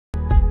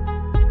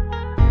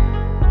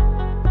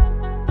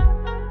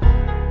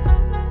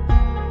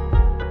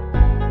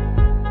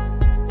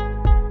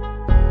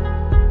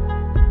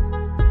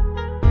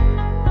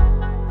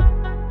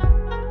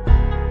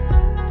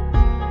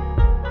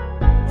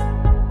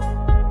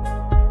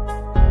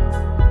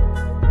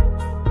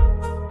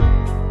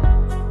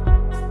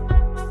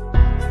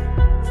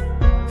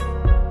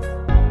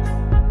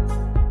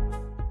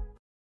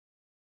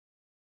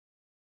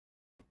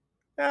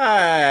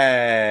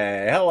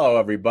Hey, hello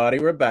everybody.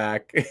 We're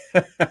back.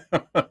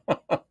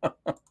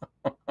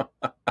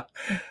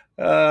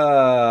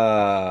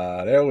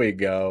 There we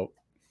go.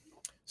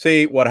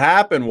 See, what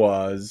happened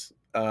was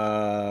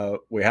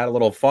we had a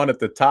little fun at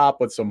the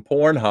top with some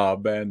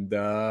Pornhub, and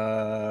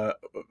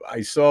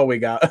I saw we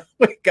got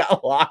we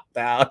got locked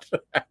out.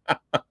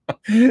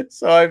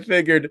 So I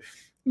figured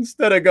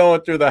instead of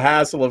going through the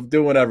hassle of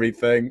doing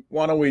everything,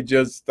 why don't we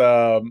just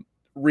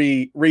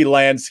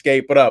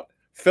re-landscape it up?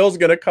 Phil's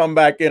gonna come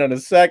back in a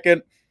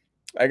second.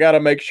 I got to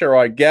make sure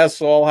our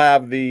guests all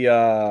have the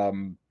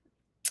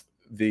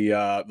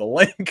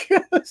link.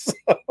 So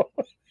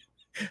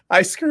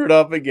I screwed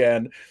up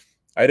again.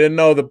 I didn't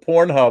know the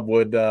Pornhub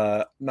would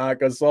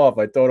knock us off.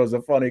 I thought it was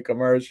a funny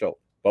commercial,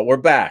 but we're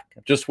back.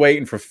 Just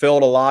waiting for Phil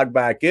to log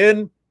back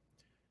in.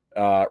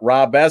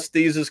 Rob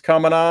Estes is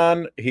coming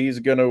on. He's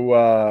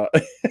gonna.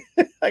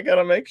 I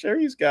gotta make sure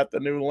he's got the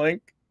new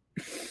link,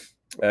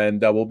 and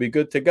we'll be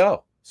good to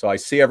go. So I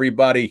see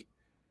everybody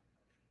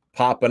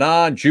popping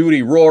on.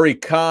 Judy, Rory,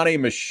 Connie,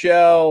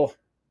 Michelle.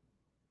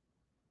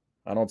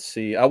 I don't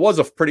see. I was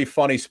a pretty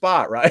funny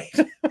spot, right?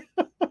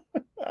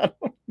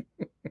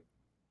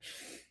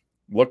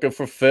 Looking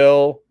for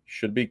Phil.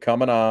 Should be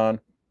coming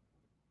on.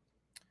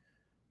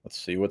 Let's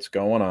see what's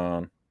going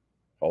on.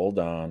 Hold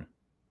on.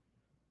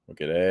 Look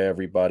at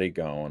everybody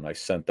going. I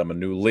sent them a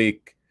new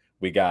leak.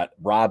 We got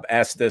Rob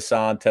Estes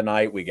on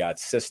tonight. We got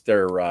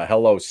Sister.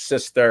 Hello,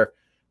 Sister.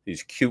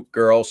 These cute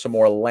girls from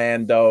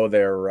Orlando.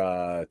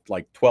 They're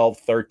like 12,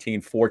 13,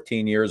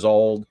 14 years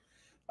old.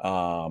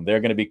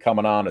 They're going to be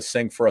coming on to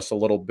sing for us a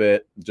little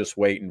bit. Just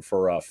waiting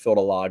for Phil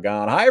to log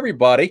on. Hi,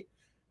 everybody.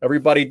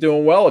 Everybody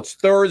doing well? It's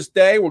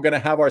Thursday. We're going to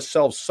have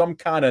ourselves some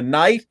kind of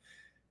night.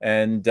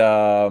 And,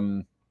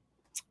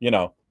 you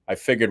know, I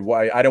figured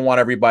I didn't want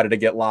everybody to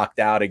get locked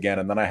out again,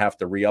 and then I have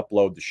to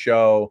re-upload the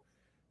show.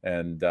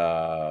 And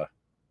I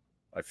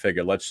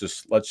figured let's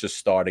just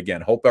start again.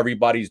 Hope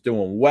everybody's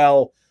doing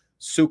well.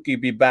 Suki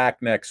be back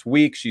next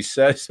week. She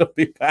says she'll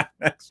be back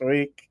next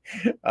week.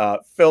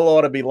 Phil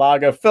ought to be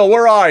logging. Phil,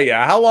 where are you?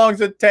 How long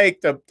does it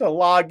take to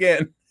log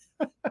in?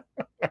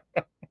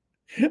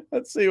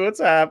 Let's see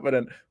what's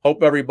happening.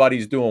 Hope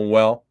everybody's doing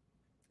well.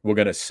 We're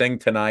going to sing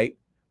tonight.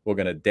 We're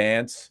going to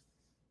dance.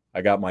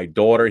 I got my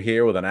daughter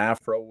here with an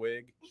afro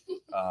wig.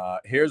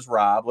 Here's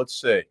Rob. Let's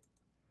see.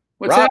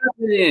 What's Rob,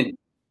 happening?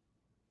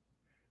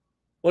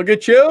 look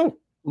at you.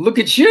 Look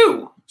at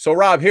you. So,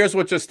 Rob, here's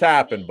what just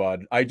happened,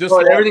 bud.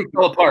 Everything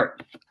fell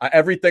apart.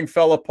 Everything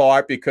fell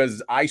apart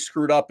because I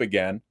screwed up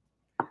again.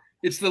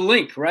 It's the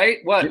link, right?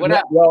 What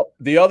happened? Well,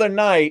 the other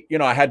night, you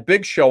know, I had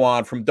Big Show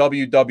on from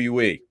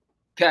WWE.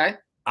 Okay.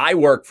 I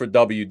work for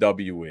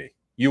WWE.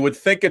 You would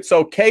think it's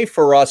okay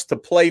for us to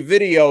play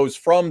videos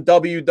from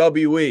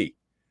WWE.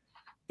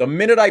 The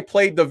minute I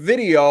played the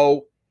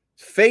video,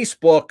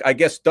 Facebook, I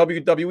guess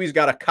WWE's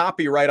got a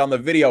copyright on the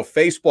video.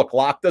 Facebook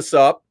locked us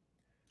up.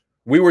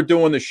 We were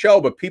doing the show,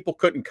 but people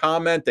couldn't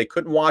comment. They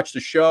couldn't watch the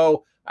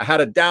show. I had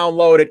to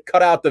download it,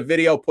 cut out the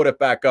video, put it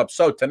back up.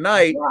 So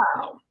tonight,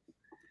 wow.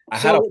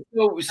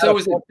 So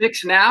is it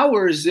fixed now,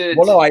 or is it?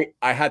 Well, no,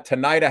 I had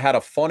a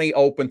funny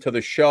open to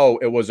the show.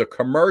 It was a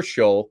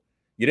commercial.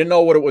 You didn't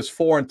know what it was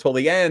for until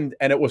the end,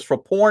 and it was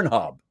for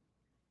Pornhub.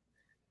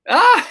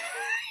 Ah,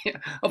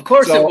 of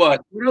course it was.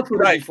 We don't put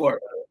it before.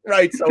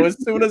 Right. So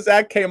as soon as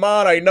that came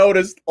on, I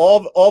noticed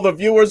all the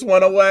viewers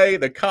went away.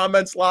 The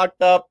comments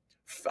locked up.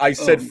 I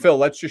said, Phil,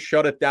 let's just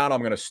shut it down.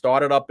 I'm going to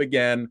start it up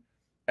again.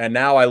 And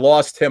now I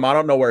lost him. I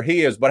don't know where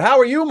he is. But how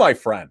are you, my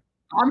friend?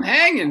 I'm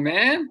hanging,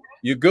 man.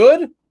 You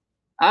good?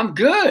 I'm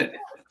good.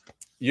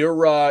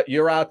 You're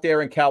out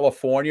there in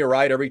California,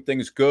 right?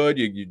 Everything's good.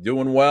 You're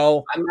doing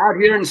well. I'm out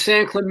here in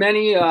San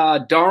Clemente,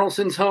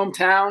 Darnelson's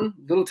hometown,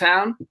 little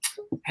town,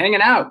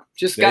 hanging out.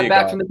 Just got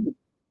back from the.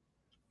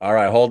 All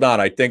right, hold on.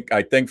 I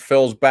think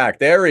Phil's back.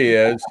 There he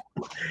is.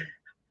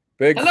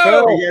 Big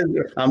Hello.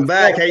 Phil. I'm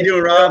back. How you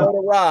doing, Rob?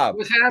 Hello, Rob.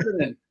 What's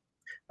happening?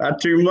 Not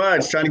too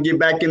much. Trying to get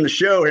back in the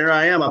show. Here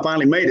I am. I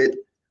finally made it.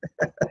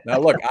 Now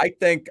look, I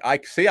think I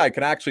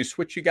can actually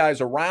switch you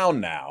guys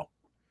around now.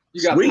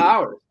 You got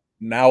power.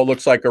 Now it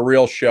looks like a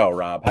real show,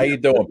 Rob. How you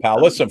doing,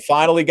 pal? Listen,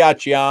 finally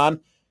got you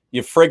on.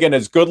 You're friggin'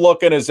 as good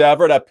looking as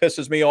ever. That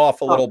pisses me off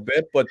a little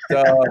bit, but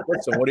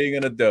listen, what are you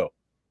gonna do?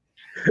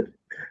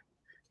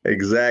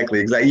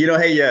 Exactly. You know,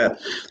 hey,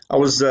 I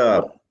was.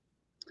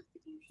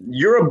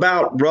 You're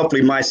about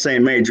roughly my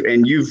same age,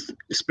 and you've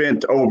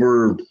spent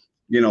over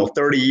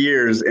 30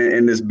 years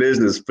in this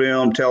business,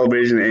 film,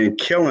 television, and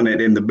killing it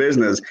in the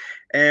business.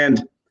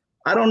 And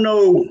I don't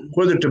know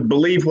whether to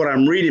believe what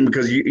I'm reading,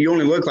 because you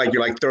only look like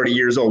you're like 30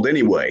 years old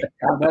anyway.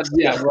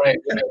 Yeah, right.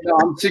 No,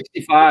 I'm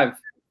 65.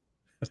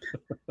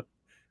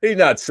 He's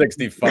not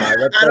 65.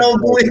 I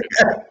don't believe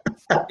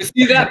that. You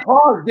see, that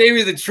pause gave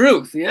me the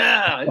truth.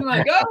 Yeah. You're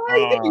like,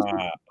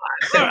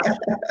 oh,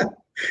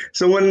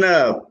 So when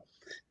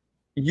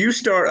you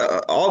start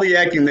all the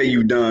acting that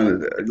you've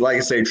done, like I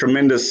say,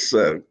 tremendous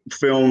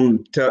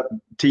film,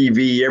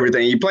 TV,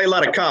 everything. You play a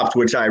lot of cops,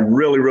 which I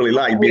really, really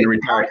like, being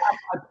retired.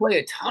 I play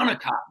a ton of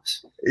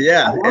cops.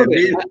 Yeah.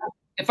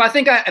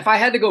 if I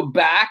had to go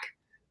back,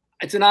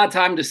 it's an odd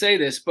time to say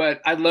this,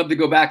 but I'd love to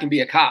go back and be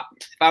a cop.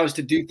 If I was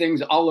to do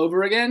things all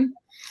over again,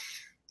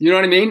 you know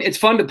what I mean? It's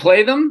fun to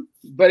play them,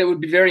 but it would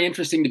be very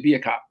interesting to be a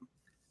cop.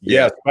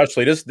 Yeah,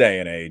 especially this day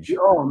and age.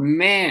 Oh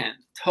man,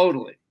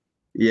 totally.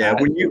 Yeah,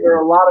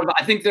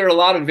 I think there are a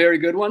lot of very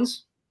good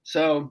ones.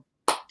 So,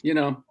 you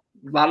know,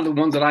 a lot of the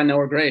ones that I know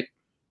are great.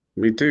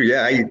 Me too.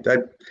 Yeah,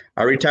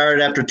 I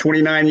retired after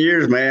 29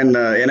 years, man,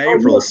 in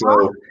April.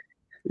 So,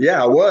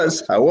 yeah, I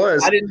was. I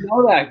didn't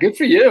know that. Good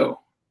for you.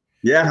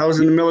 Yeah, I was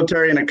in the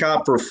military and a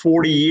cop for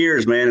 40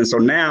 years, man. And so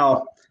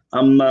now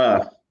I'm.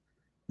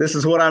 This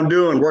is what I'm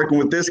doing, working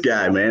with this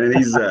guy, man. And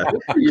he's that's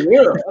a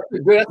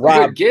good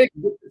gig.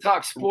 You get to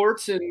talk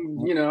sports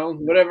and, you know,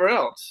 whatever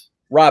else.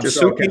 Rob,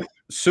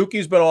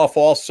 Suki's been off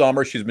all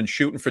summer. She's been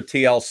shooting for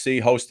TLC,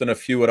 hosting a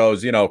few of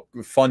those, you know,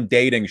 fun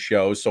dating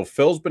shows. So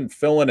Phil's been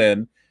filling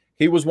in.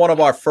 He was one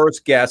of our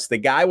first guests. The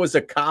guy was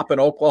a cop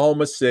in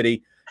Oklahoma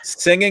City,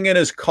 singing in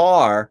his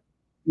car.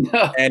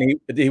 And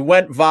he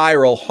went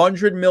viral,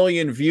 100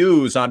 million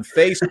views on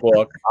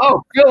Facebook.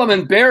 Oh, Phil, I'm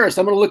embarrassed.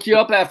 I'm going to look you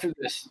up after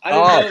this. I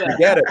didn't know that.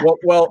 Forget it.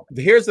 Well,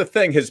 here's the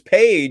thing. His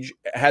page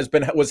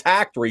was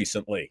hacked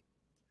recently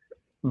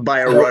by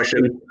a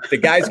Russian. The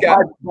guy's got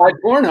by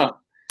Pornhub.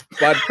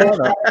 By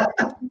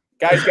Pornhub.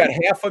 Guy's got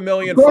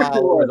 500,000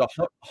 followers,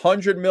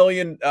 100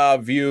 million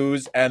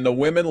views, and the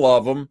women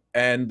love him.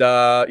 And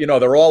you know,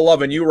 they're all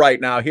loving you right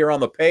now here on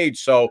the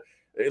page. So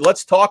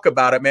let's talk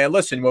about it, man.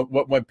 Listen,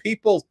 when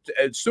people,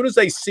 as soon as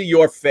they see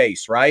your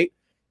face, right,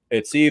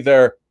 it's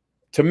either,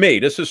 to me,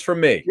 this is for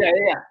me. Yeah.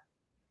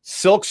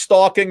 Silk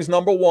stockings,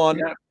 number one.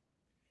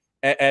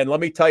 Yeah. And let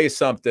me tell you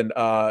something,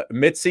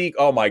 Mitzi.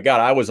 Oh my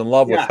God, I was in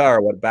love with her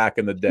back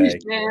in the day.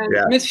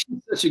 Mitzi's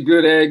such a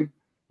good egg.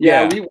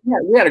 Yeah,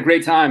 we had a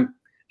great time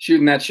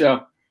shooting that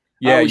show.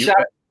 Yeah, we shot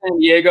in San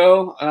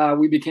Diego.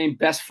 We became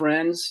best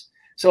friends.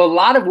 So a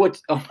lot of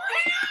what.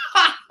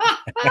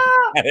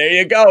 There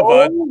you go,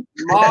 bud.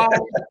 Oh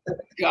my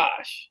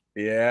gosh.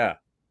 Yeah.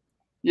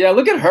 Yeah,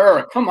 look at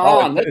her. Come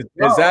on.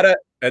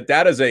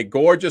 That is a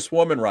gorgeous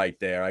woman right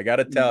there, I got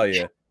to tell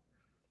you.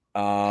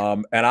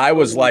 And I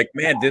was like,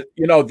 man,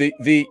 you know,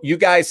 you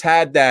guys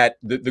had that.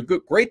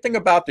 The great thing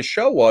about the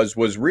show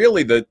was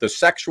really the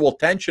sexual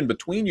tension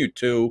between you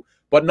two,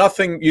 but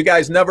nothing. You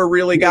guys never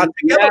really got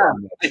together.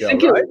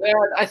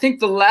 I think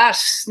the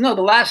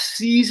last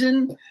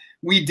season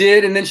we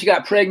did, and then she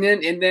got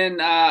pregnant, and then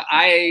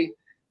I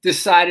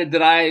decided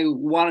that I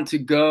wanted to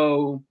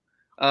go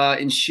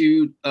and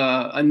shoot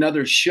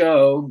another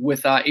show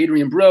with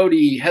Adrian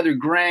Brody, Heather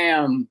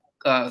Graham,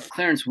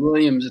 Clarence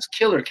Williams. It's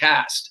killer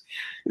cast.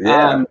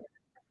 Yeah.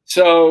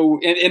 So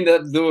in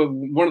the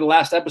one of the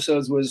last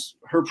episodes was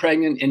her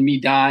pregnant and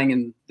me dying,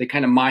 and they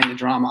kind of mined the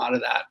drama out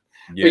of that.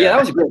 Yeah, but yeah, that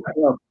was a great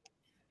show.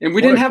 And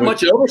we didn't have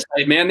much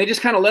oversight, man. They just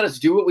kind of let us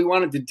do what we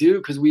wanted to do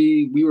because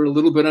we were a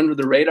little bit under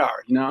the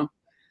radar, you know.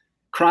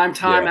 Crime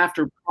time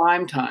after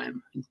prime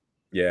time.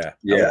 Yeah.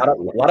 A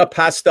lot of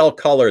pastel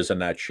colors in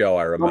that show,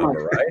 I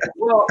remember, right?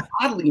 Well,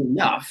 oddly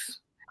enough,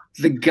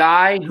 the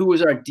guy who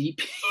was our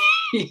DP,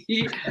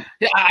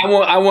 I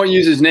won't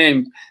use his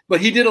name, but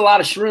he did a lot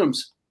of shrooms.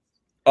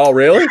 Oh,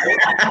 really? He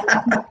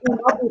came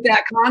up with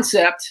that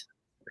concept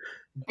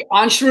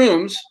on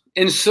shrooms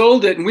and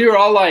sold it, and we were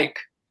all like,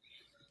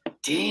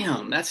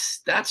 damn,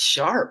 that's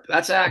sharp.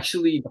 That's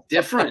actually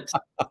different.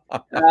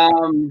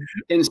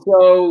 And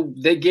so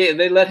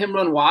they let him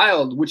run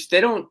wild, which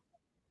they don't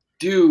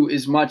do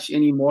as much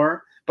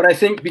anymore. But I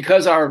think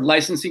because our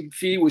licensing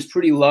fee was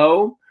pretty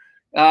low,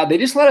 they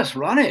just let us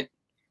run it.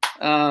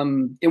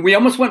 And we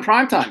almost went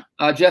primetime.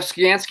 Jeff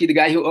Skansky, the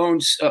guy who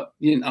owns,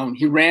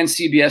 he ran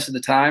CBS at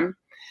the time.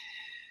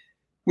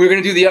 We were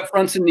going to do the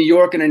upfronts in New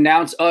York and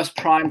announce us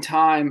prime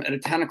time at a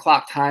 10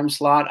 o'clock time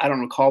slot. I don't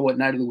recall what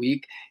night of the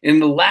week. In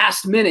the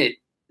last minute,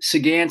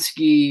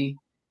 Sagansky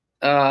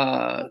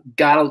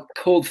got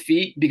cold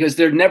feet because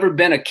there'd never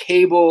been a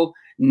cable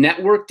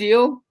network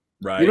deal.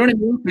 Right. You know what I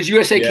mean? Because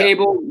USA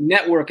Cable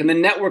Network, and the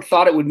network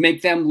thought it would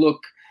make them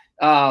look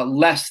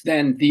less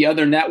than the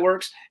other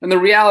networks. And the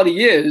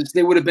reality is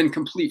they would have been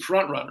complete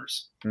front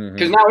runners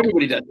because now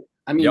everybody does it.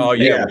 I mean,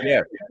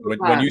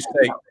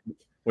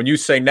 When you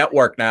say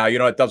network now, you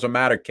know, it doesn't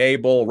matter.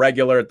 Cable,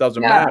 regular, it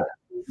doesn't matter.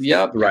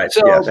 Yep. Right.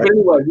 So, but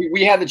anyway,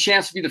 we had the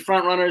chance to be the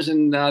front runners,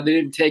 and they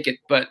didn't take it.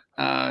 But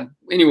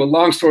anyway,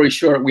 long story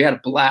short, we had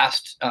a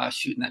blast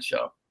shooting that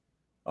show.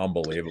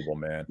 Unbelievable,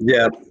 man.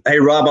 Yeah. Hey,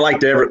 Rob, I like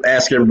to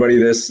ask everybody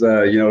this,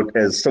 you know,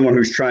 as someone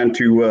who's trying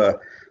to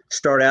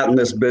start out in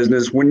this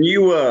business. When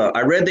you,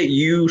 I read that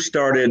you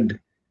started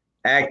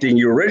acting,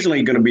 you were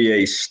originally going to be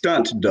a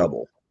stunt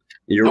double.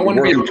 You're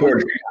working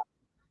towards.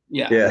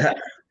 Yeah.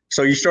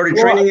 So you started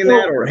training in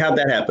that, or how'd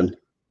that happen?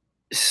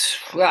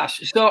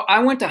 Gosh, so I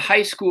went to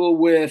high school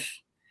with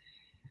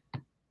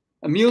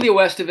Emilio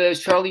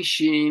Estevez, Charlie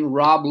Sheen,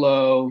 Rob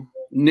Lowe,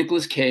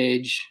 Nicolas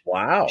Cage.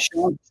 Wow.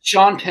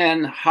 Sean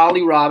Penn,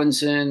 Holly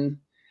Robinson.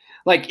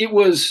 Like it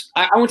was,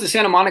 I went to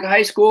Santa Monica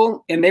High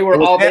School, and they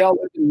all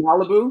lived in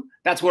Malibu.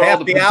 That's where half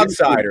all the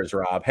outsiders,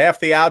 Rob. Half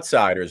the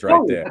outsiders,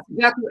 right there.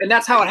 Exactly, and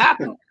that's how it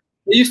happened.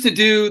 They used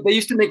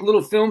to make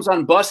little films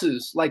on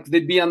buses. Like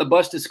they'd be on the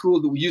bus to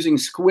school using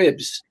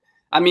squibs.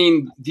 I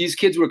mean, these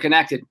kids were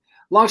connected.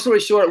 Long story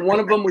short, one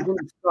of them was in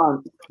the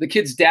stunt. The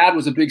kid's dad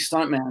was a big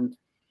stuntman.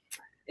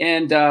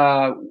 And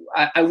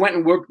I went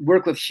and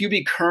worked with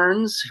Hubie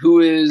Kearns, who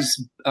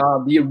is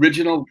the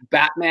original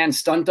Batman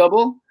stunt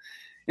double,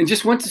 and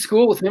just went to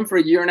school with him for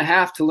a year and a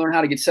half to learn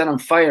how to get set on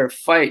fire,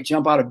 fight,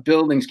 jump out of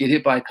buildings, get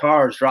hit by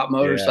cars, drop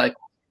motorcycles.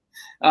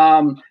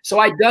 Yeah. So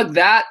I dug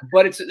that,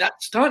 but it's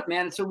that stunt,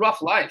 man. It's a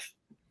rough life.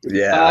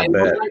 Yeah. I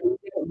bet.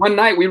 One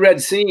night we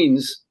read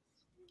scenes,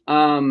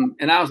 and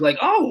I was like,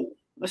 "Oh,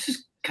 this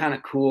is kind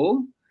of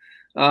cool."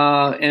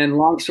 And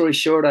long story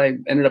short, I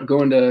ended up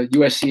going to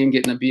USC and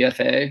getting a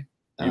BFA.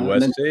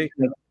 USC,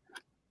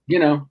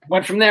 then,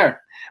 went from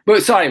there.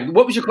 But sorry,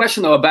 what was your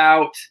question though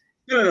about?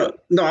 No.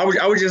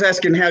 I was just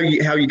asking how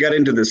you got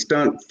into the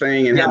stunt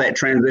thing and how that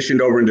transitioned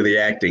over into the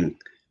acting.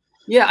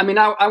 Yeah, I mean,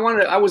 I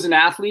was an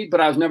athlete,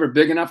 but I was never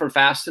big enough or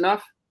fast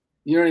enough.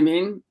 You know what I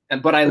mean?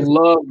 But I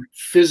love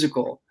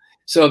physical,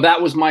 so that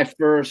was my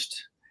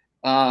first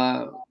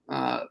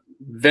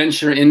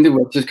venture into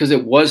it, just because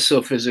it was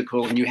so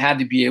physical, and you had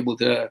to be able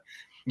to,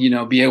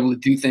 be able to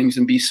do things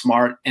and be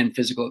smart and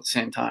physical at the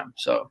same time.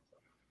 So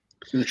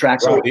the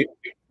track. So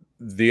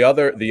the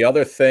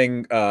other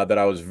thing that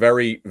I was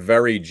very,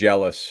 very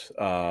jealous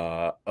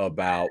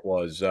about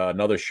was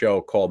another show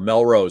called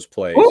Melrose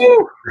Place.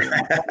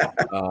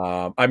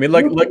 I mean,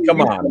 come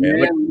on,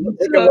 man. Look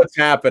at what's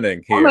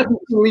happening here. I'm not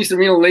seeing Lisa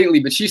Rinna lately,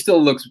 but she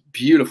still looks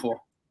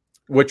beautiful.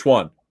 Which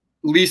one?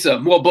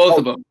 Lisa. Well, both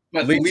of them.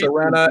 Lisa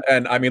Rinna,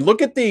 and I mean,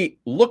 look at the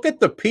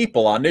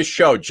people on this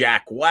show: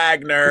 Jack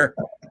Wagner,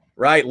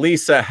 right?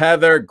 Lisa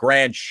Heather,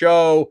 Grant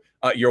Show,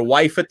 your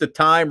wife at the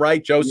time,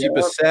 right? Josie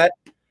Bassett,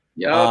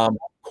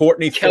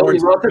 Courtney Kelly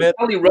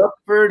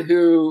Rutherford,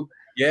 who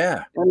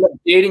ended up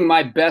dating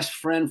my best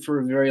friend for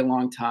a very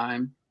long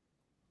time.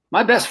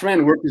 My best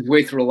friend worked his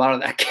way through a lot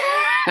of that.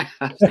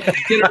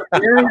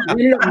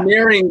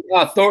 Marrying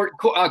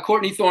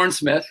Courtney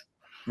Thorne-Smith,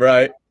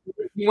 right?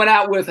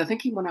 I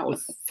think he went out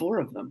with 4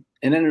 of them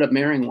and ended up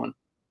marrying one.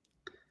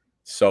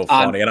 So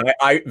funny.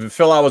 And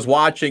Phil, I was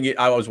watching you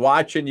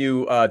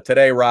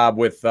today, Rob,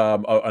 with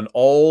an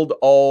old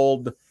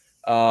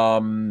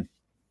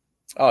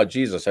oh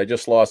Jesus, I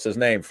just lost his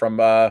name from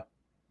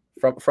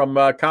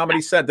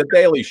Comedy Central, The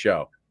Daily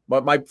Show.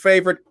 But my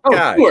favorite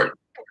guy. Stewart.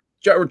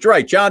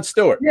 Right, Jon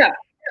Stewart. Yeah.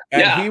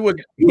 And he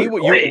would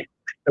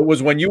it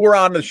was when you were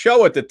on the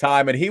show at the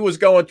time, and he was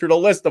going through the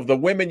list of the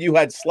women you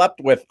had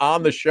slept with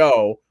on the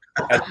show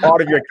as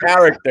part of your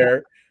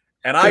character,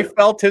 and I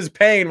felt his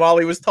pain while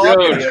he was talking.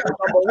 It was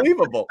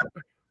unbelievable.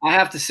 I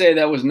have to say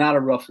that was not a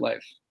rough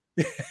life.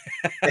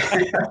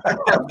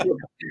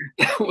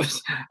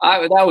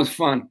 that was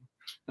fun,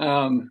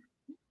 and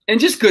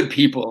just good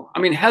people. I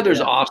mean, Heather's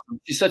awesome.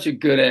 She's such a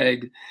good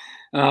egg,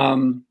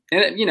 and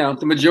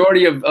the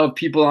majority of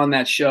people on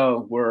that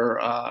show were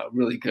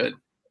really good,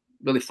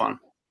 really fun.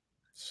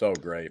 So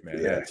great, man.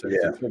 It's a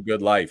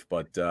good life.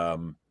 But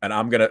and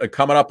I'm gonna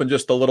coming up in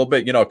just a little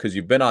bit, because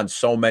you've been on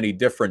so many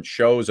different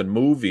shows and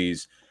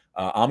movies.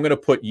 I'm gonna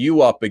put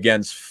you up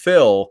against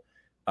Phil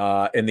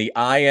in the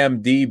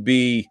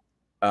IMDb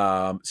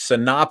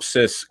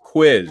synopsis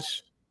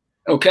quiz.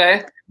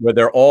 Okay. Where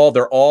they're all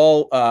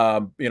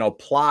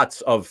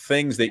plots of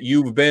things that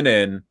you've been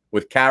in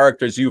with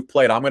characters you've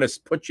played. I'm going to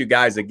put you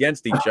guys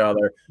against each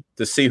other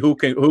to see who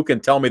can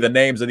tell me the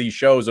names of these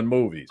shows and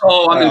movies.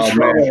 Oh, I'm in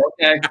trouble.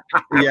 Okay.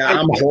 Yeah,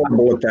 I'm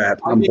horrible at that.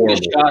 I'm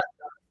horrible.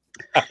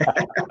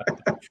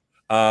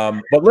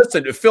 But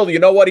listen, Phil, you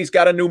know what? He's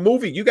got a new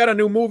movie. You got a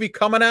new movie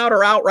coming out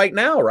or out right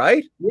now,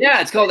 right? Yeah,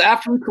 it's called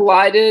After We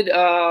Collided.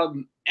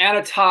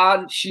 Anna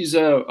Todd, she's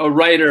a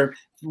writer.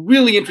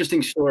 Really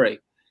interesting story.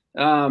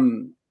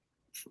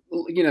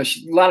 A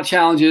lot of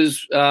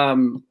challenges.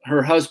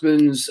 Her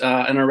husband's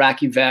an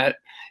Iraqi vet,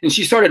 and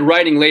she started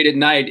writing late at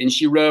night, and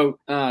she wrote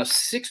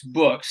 6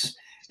 books,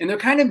 and they're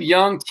kind of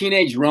young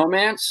teenage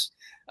romance.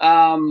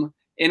 And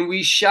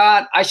I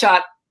shot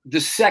the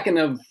second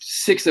of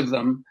 6 of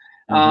them,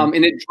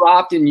 and it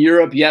dropped in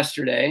Europe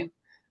yesterday.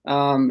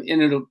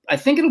 And I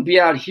think it'll be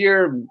out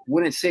here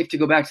when it's safe to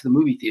go back to the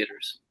movie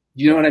theaters.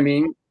 You know what I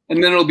mean?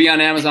 And then it'll be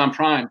on Amazon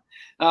Prime.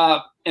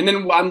 And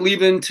then I'm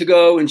leaving to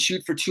go and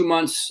shoot for 2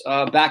 months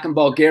back in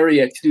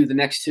Bulgaria to do the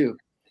next 2.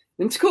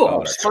 And it's cool. Oh,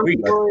 that's great,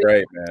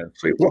 man.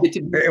 Sweet. What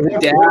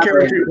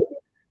character?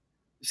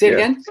 Say it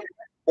again?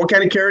 What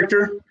kind of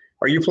character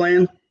are you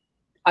playing?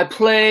 I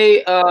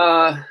play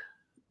an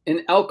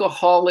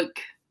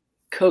alcoholic,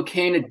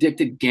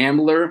 cocaine-addicted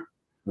gambler.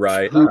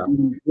 Right.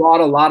 Who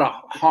brought a lot of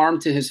harm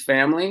to his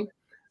family.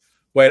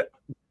 But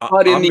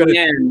in the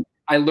end,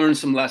 I learned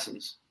some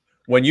lessons.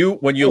 When you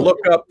look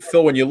up,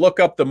 Phil, when you look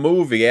up the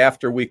movie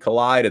After We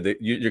Collided,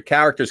 your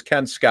character's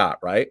Ken Scott,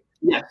 right?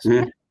 Yes.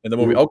 In the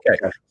movie. Okay.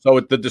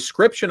 So the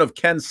description of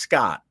Ken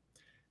Scott,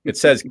 it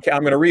says,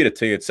 I'm going to read it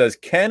to you. It says,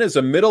 Ken is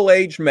a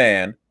middle-aged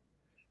man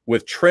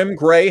with trim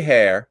gray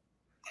hair,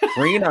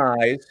 green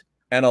eyes,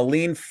 and a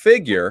lean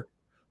figure,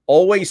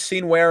 always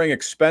seen wearing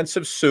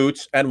expensive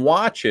suits and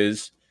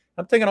watches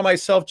I'm thinking to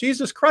myself,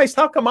 Jesus Christ,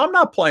 how come I'm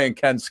not playing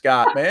Ken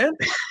Scott, man?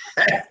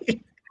 I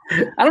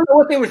don't know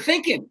what they were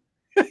thinking.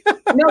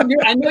 No,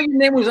 I know your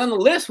name was on the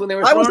list when they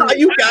were. I was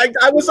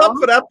up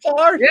for that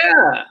part.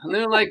 Yeah, and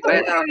they're like,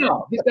 I don't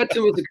know. He's got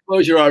too much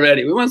exposure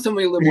already. We want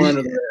somebody a little more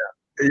under the radar.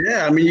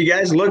 Yeah, I mean, you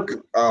guys look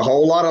a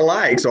whole lot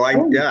alike, so I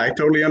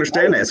totally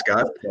understand that,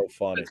 Scott. So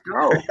funny. Let's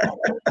go.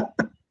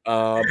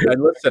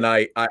 And listen,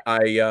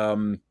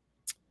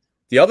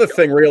 the other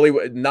thing really,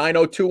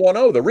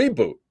 90210, the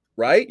reboot,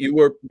 right?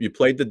 You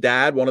played the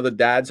dad, one of the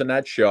dads in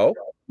that show.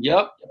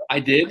 Yep, I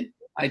did.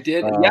 I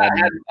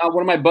had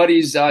one of my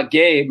buddies,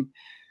 Gabe.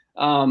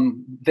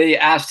 They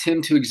asked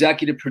him to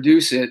executive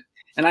produce it,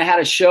 and I had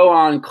a show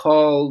on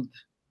called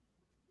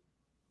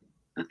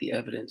not The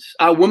Evidence,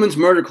 Women's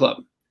Murder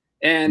Club,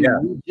 and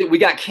we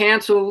got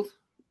canceled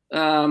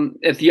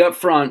at the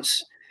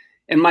upfronts,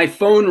 and my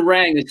phone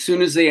rang as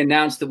soon as they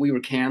announced that we were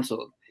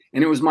canceled,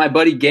 and it was my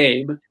buddy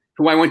Gabe,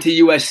 who I went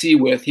to USC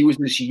with. He was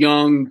this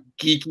young,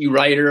 geeky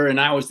writer,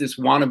 and I was this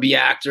wannabe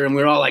actor, and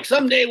we were all like,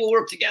 someday we'll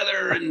work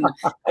together. And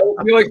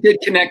we always did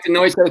connect, and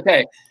always said,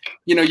 okay,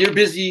 you're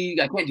busy.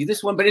 I can't do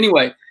this one. But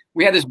anyway,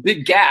 we had this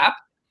big gap.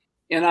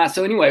 And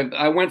so anyway,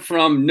 I went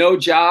from no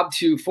job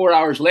to 4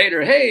 hours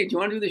later, hey, do you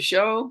want to do the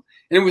show?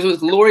 And it was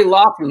with Lori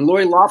Loughlin.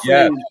 Lori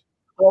Loughlin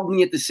called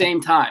me at the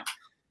same time.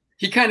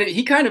 He kind of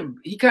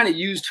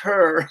used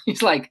her.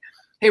 He's like,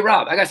 hey,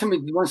 Rob, I got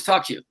somebody who wants to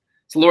talk to you.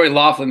 It's Lori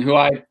Loughlin, who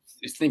I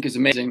think is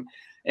amazing.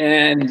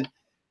 And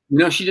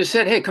she just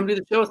said, hey, come do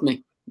the show with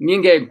me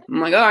and Gabe. I'm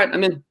like, all right,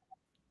 I'm in.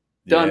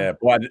 Done. Yeah,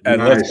 boy,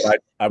 and listen,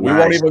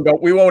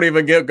 we won't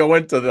even go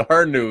into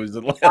her news.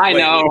 I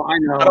know. I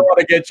don't want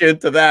to get you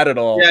into that at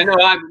all. Yeah, no,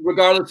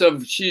 regardless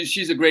of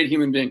she's a great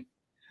human being.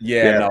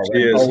 Yeah, no,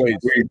 she is. Always.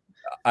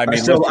 I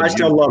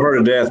still love her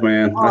to death,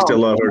 man. I still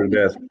love her to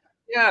death.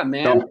 Yeah,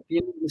 man.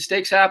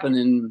 Mistakes happen,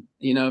 and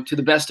to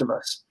the best of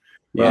us.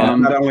 Yeah,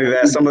 not only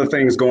that, some of the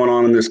things going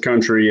on in this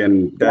country,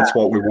 and that's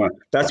what we want.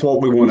 That's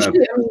what we want to.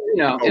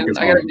 And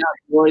I got to know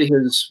Lori,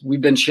 because we've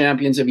been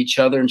champions of each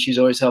other, and she's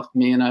always helped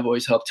me, and I've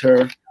always helped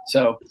her.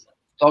 So it's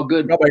all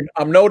good. No,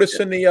 I'm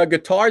noticing the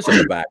guitars in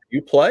the back.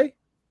 You play?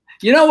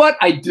 You know what?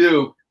 I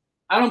do.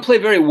 I don't play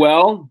very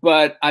well,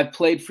 but I've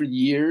played for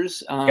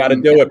years. Got to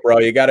do it, bro.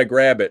 You got to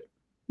grab it.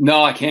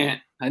 No, I can't.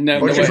 I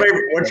never. What's your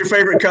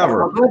favorite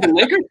cover? I'll grab the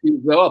Lakers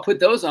shoes, though. I'll put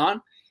those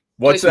on.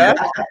 What's that?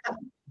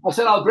 I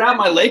said I'll grab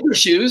my Lakers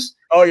shoes.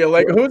 Oh, your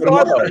Lakers? Who's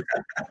on those?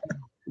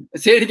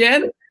 Say it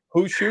again.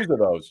 Whose shoes are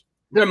those?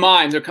 They're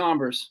mine. They're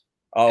Converse.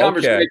 Oh,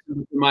 Converse okay. are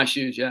my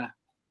shoes. Yeah.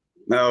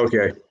 Oh,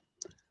 okay.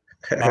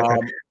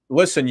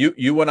 Listen,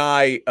 you and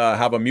I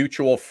have a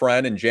mutual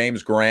friend in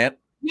James Grant.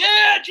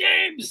 Yeah,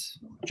 James.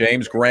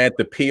 James Grant,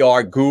 the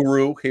PR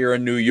guru here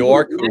in New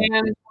York.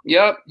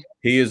 Yep.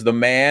 He is the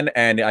man,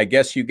 and I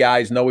guess you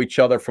guys know each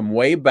other from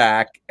way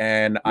back.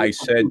 And I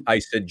said,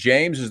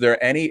 James, is there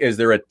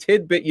a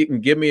tidbit you can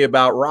give me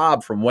about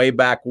Rob from way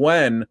back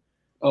when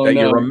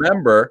you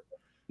remember?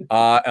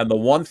 And the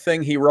one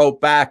thing he wrote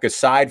back,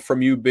 aside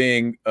from you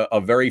being a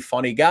very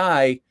funny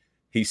guy,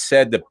 he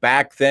said that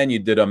back then you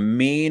did a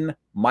mean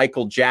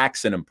Michael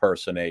Jackson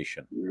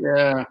impersonation.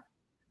 Yeah.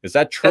 Is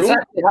that true? That's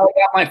actually how I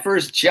got my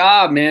first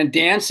job, man,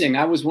 dancing.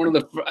 I was one of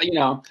the,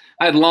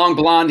 I had long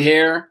blonde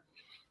hair.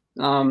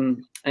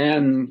 And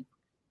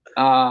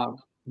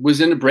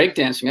was into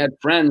breakdancing. I had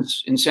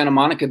friends in Santa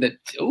Monica that,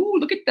 oh,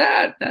 look at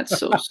that. That's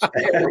so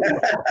scary.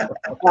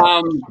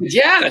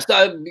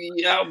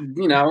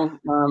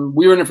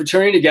 We were in a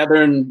fraternity together,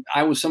 and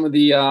I was some of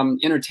the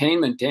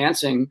entertainment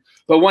dancing.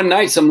 But one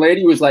night some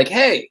lady was like,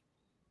 hey,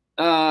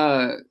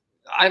 I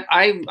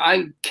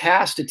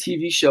cast a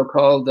TV show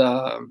called,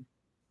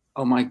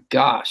 oh my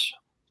gosh,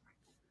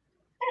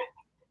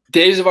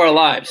 Days of Our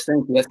Lives.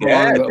 Thank you. That's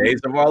Days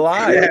of Our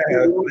Lives. Yeah,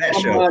 that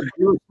show.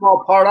 Do a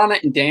small part on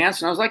it and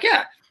dance. And I was like,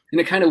 yeah. And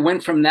it kind of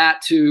went from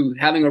that to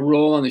having a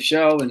role on the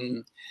show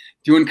and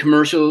doing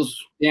commercials,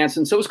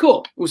 dancing. So it was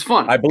cool. It was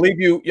fun. I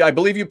believe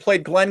you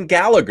played Glenn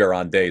Gallagher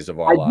on Days of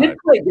Our Lives. I did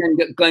play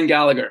Glenn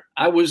Gallagher.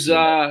 I was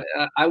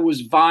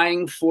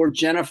vying for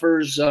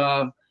Jennifer's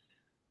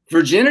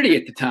virginity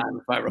at the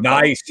time, if I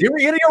recall. Nice.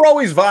 You're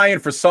always vying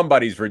for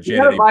somebody's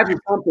virginity. You gotta vie for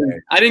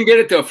something. I didn't get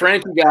it though.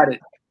 Frankie got it.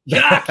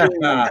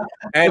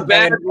 and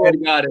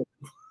got it.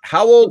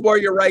 How old were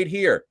you right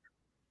here?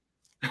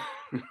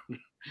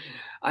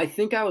 I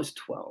think I was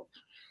 12.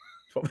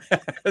 You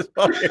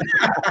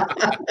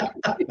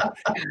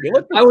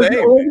look I was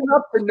old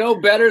enough to know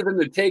better than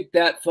to take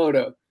that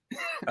photo.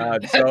 So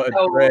it's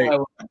great.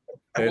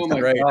 It's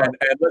great. And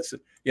listen,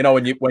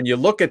 when you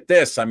look at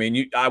this, I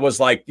mean, I was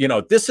like,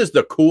 this is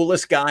the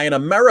coolest guy in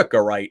America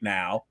right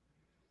now.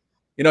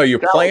 You're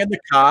playing the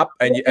cop,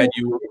 and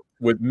you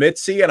with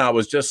Mitzi, and I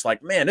was just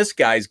like, man, this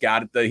guy's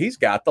got it. He's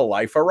got the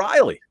life of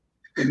Riley.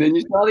 And then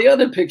you saw the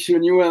other picture,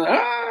 and you went,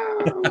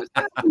 what's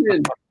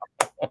happening?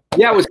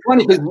 Yeah, it was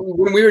funny because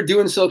when we were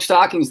doing Silk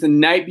Stockings the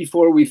night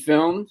before we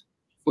filmed,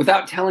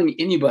 without telling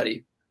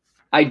anybody,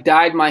 I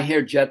dyed my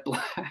hair jet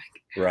black.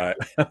 Right.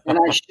 And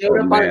I showed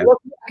up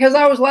because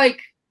I was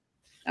like,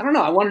 I don't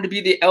know, I wanted to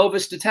be the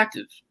Elvis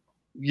detective.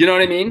 You know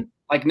what I mean?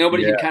 Like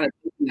nobody had kind of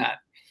done that.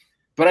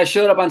 But I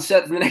showed up on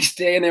set the next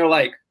day, and they were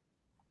like,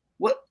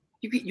 "What?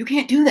 You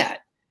can't do that."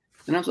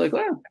 And I was like,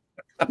 "Well,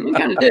 you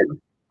kind of did."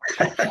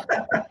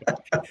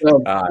 So,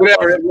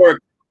 whatever, it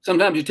worked.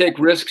 Sometimes you take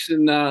risks,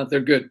 and they're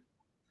good.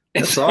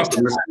 That's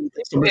awesome.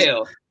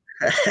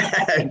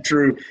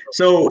 True.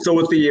 So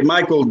with the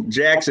Michael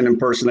Jackson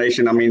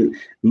impersonation, I mean,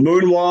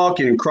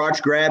 moonwalk and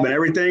crotch grab and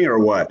everything, or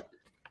what?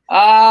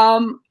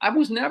 I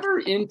was never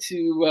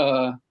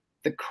into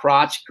the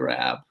crotch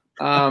grab,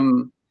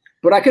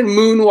 but I could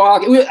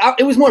moonwalk.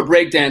 It was more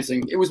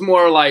breakdancing. It was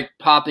more like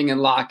popping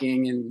and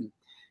locking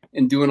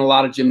and doing a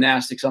lot of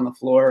gymnastics on the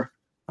floor,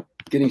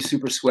 getting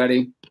super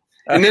sweaty.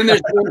 And then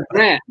there's James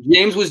Grant.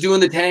 James was doing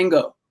the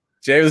tango.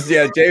 James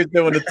doing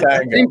the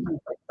tango.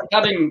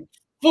 Having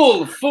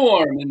full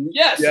form, and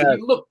yes, and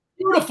you look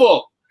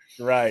beautiful.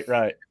 Right.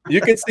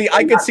 You can see.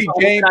 I could see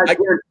James.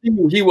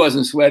 He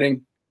wasn't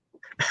sweating.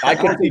 I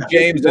could see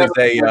James as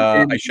a.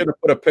 I should have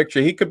put a picture.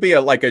 He could be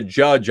like a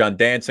judge on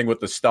Dancing with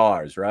the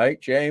Stars,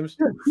 right, James?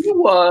 He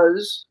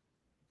was.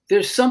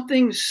 There's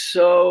something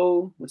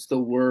so. What's the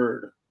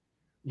word?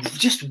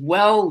 Just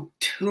well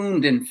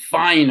tuned and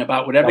fine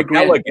about whatever. Like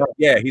elegant,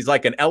 yeah, he's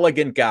like an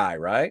elegant guy,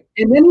 right?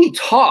 And then he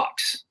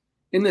talks,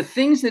 and the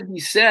things that he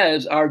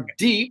says are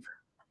deep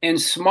and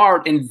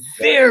smart and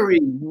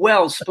very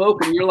well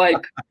spoken. You're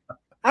like,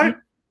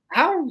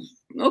 how?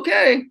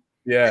 Okay,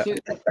 yeah.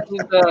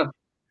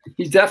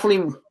 He's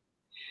definitely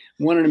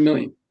one in a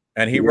million.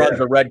 And he runs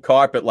a red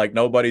carpet like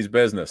nobody's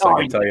business. I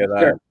can tell you that.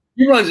 Sure.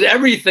 He runs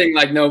everything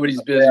like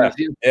nobody's business.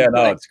 Yeah,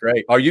 no, it's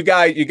great. Are you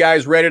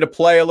guys ready to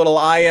play a little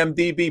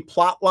IMDb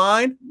plot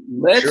line?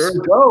 Let's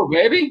go,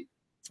 baby.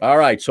 All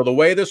right. So the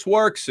way this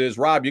works is,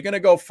 Rob, you're going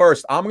to go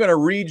first. I'm going to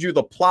read you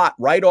the plot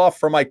right off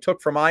from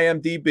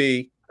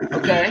IMDb.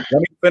 Okay. Let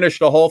me finish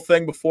the whole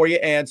thing before you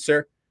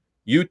answer.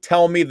 You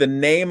tell me the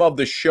name of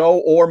the show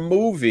or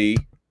movie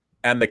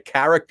and the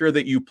character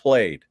that you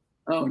played.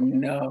 Oh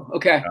no.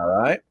 Okay. All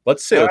right.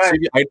 Let's see.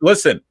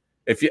 Listen.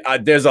 If you,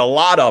 there's a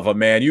lot of them,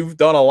 man. You've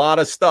done a lot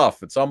of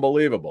stuff. It's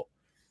unbelievable.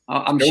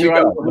 I'm sure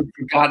I've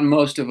forgotten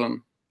most of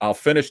them. I'll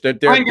finish. They're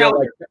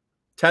like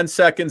 10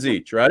 seconds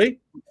each. Ready?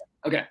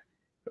 Okay.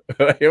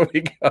 Here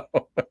we go.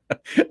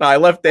 No, I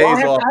left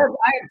days off. I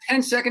have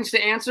 10 seconds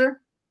to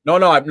answer. No.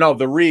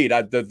 The read.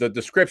 The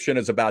description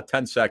is about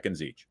 10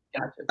 seconds each.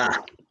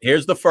 Gotcha.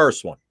 Here's the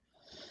first one.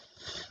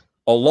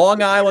 A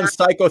Long Island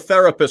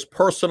psychotherapist's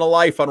personal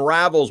life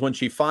unravels when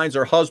she finds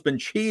her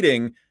husband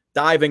cheating.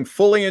 Diving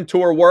fully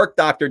into her work,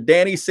 Dr.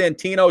 Danny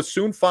Santino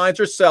soon finds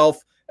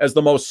herself as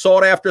the most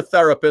sought-after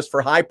therapist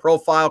for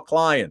high-profile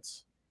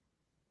clients.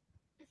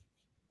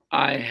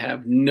 I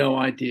have no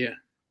idea.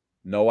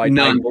 No idea.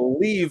 None.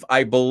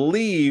 I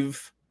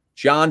believe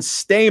John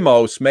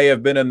Stamos may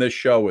have been in this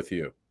show with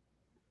you.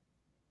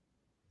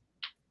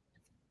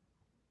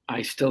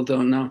 I still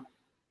don't know.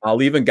 I'll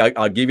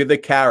give you the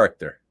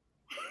character.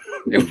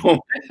 It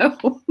won't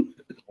help.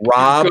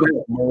 Rob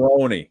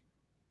Maroney.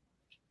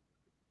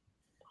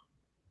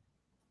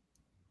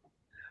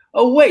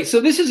 Oh wait, so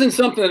this isn't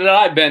something that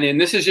I've been in.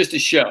 This is just a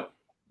show.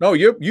 No,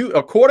 you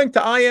according to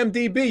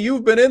IMDb,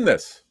 you've been in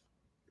this.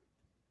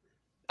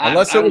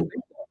 Unless it was,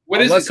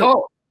 what is it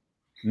called?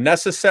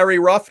 Necessary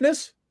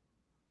Roughness?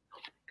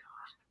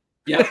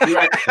 Yeah, you're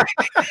right.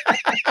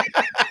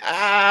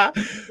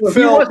 Well,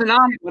 Phil wasn't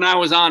on it when I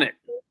was on it.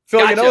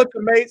 Phil, you know what's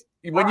amazing?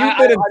 When you've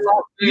been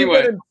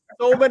in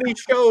so many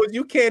shows,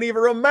 you can't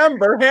even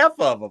remember half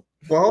of them.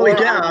 Well, holy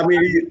cow. I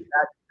mean,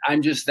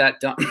 I'm just that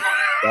dumb.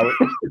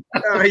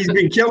 He's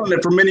been killing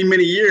it for many,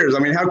 many years. I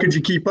mean, how could you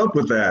keep up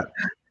with that?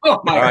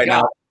 Oh my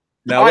God!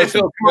 Now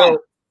listen,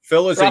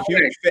 Phil is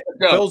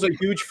Phil's a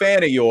huge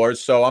fan of yours,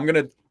 so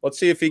let's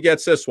see if he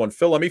gets this one.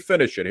 Phil, let me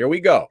finish it. Here we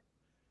go.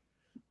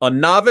 A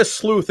novice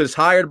sleuth is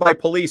hired by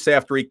police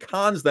after he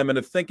cons them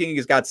into thinking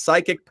he's got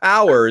psychic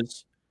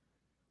powers,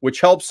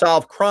 which help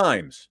solve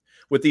crimes.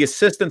 With the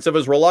assistance of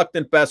his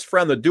reluctant best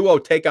friend, the duo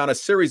take on a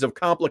series of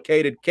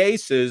complicated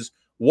cases.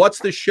 What's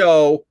the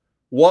show?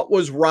 What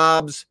was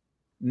Rob's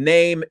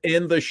name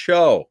in the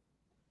show?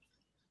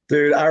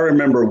 Dude, I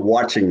remember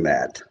watching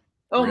that.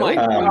 Oh my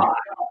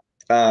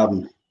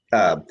God.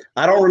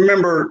 I don't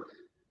remember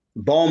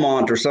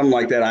Beaumont or something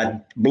like that.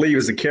 I believe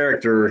is the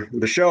character.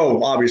 The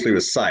show obviously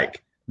was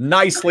Psych.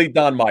 Nicely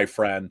done, my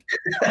friend.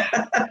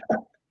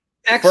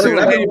 Excellent.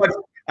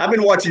 I've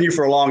been watching you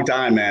for a long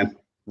time, man.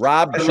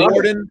 Rob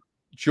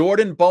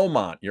Jordan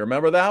Beaumont. You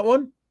remember that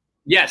one?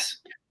 Yes.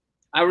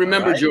 I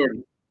remember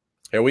Jordan.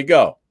 Here we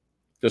go.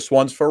 This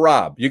one's for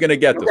Rob. You're going to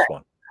get this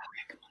one.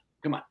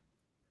 Come on.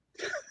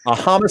 A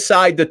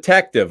homicide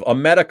detective, a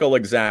medical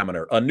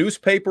examiner, a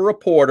newspaper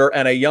reporter,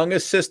 and a young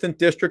assistant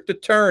district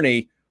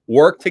attorney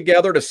work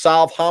together to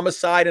solve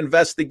homicide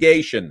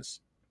investigations.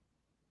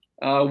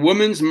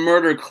 Women's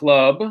Murder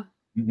Club.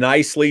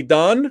 Nicely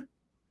done.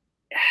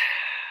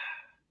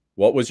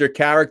 What was your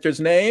character's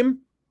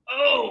name?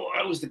 Oh,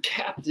 I was the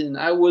captain.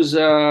 I was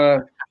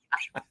God,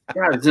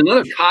 is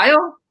another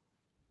Kyle?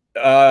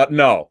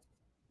 No.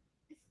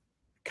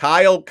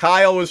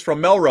 Kyle was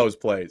from Melrose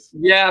Place.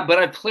 Yeah, but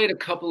I played a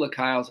couple of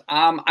Kyles.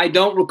 I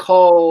don't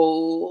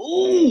recall.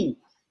 Ooh.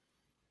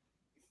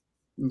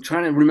 I'm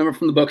trying to remember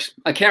from the books.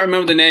 I can't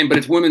remember the name, but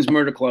it's Women's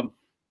Murder Club.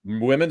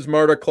 Women's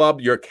Murder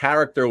Club. Your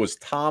character was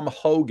Tom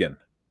Hogan.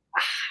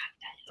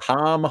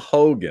 Tom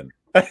Hogan.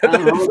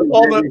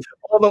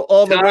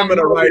 all the women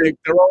are writing.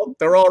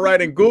 They're all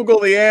writing. Google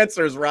the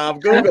answers,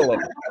 Rob. Google them.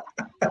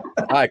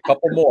 All right,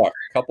 couple more.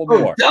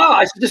 More. Duh,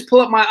 I should just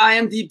pull up my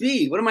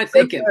IMDb. What am I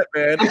thinking?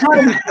 Man. I'm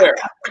trying to be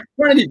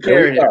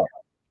fair. Here.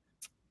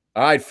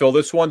 All right, Phil,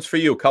 this one's for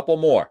you. Couple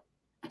more.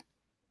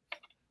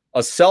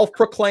 A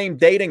self-proclaimed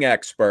dating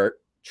expert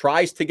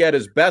tries to get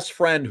his best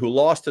friend who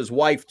lost his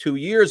wife 2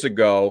 years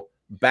ago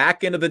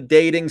back into the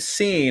dating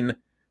scene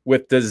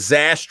with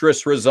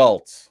disastrous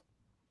results.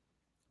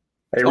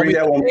 Hey, Tell read me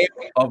that the one name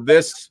of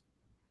this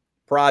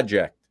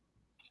project.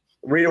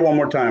 Read it one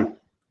more time.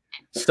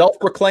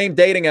 Self-proclaimed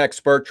dating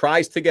expert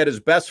tries to get his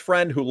best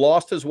friend who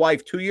lost his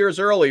wife 2 years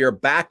earlier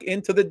back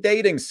into the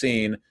dating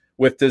scene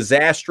with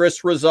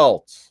disastrous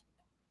results.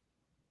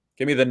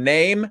 Give me the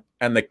name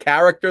and the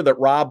character that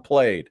Rob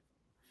played.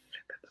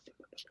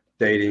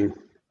 Dating.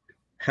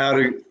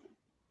 Something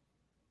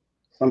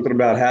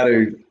about how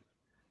to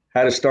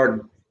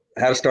start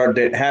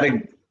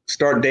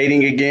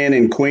dating again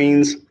in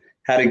Queens.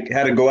 How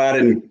to go out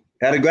on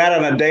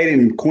a date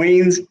in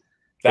Queens.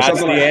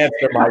 That's the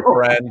answer, my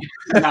friend.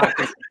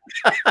 That's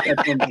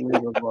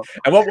unbelievable.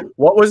 And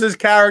what was his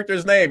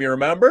character's name? You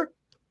remember?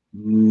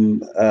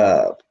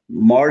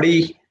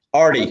 Artie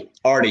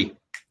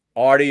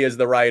is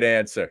the right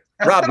answer.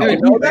 Rob, do you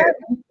know that?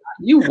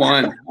 You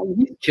won.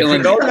 He's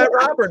killing. Did you know that,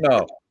 Rob, or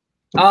no?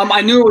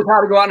 I knew it was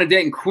How to Go Out on a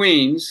Date in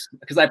Queens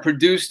because I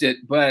produced it,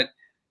 but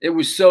it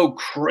was so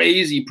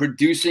crazy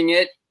producing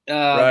it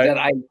that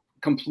I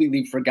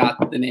completely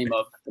forgot the name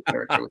of the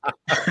character.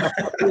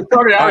 It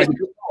started out as a good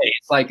play.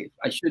 It's like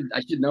I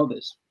should know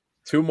this.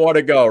 2 more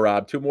to go,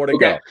 Rob. 2 more to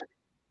go.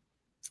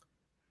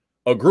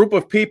 A group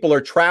of people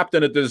are trapped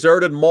in a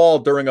deserted mall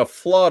during a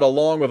flood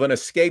along with an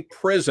escaped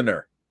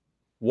prisoner.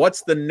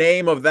 What's the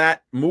name of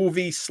that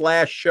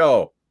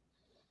movie/show?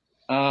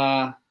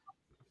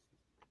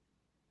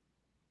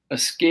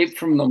 Escape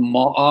from the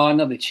Mall. Oh,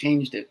 no, they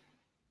changed it.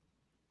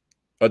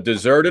 A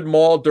deserted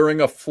mall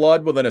during a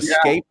flood with an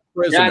escaped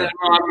prisoner. Yeah,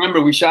 I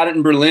remember. We shot it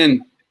in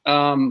Berlin.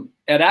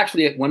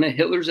 At one of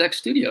Hitler's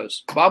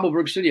ex-studios,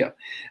 Babelberg Studio.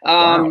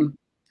 Wow.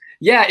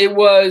 Yeah, it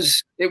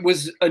was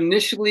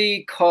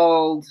initially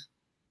called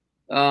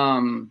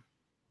Terror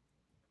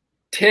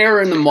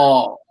in the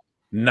Mall.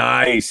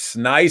 Nice.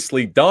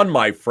 Nicely done,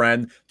 my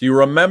friend. Do you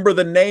remember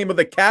the name of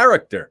the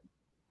character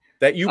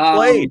that you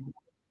played?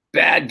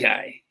 Bad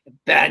Guy.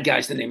 Bad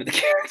Guy's the name of the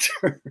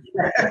character.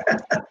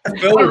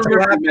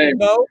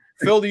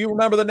 Phil, do you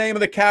remember the name of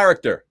the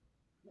character?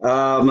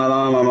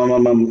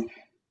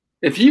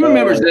 If he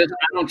remembers this,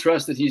 I don't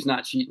trust that he's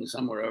not cheating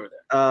somewhere over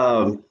there.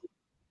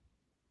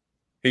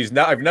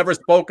 I've never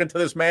spoken to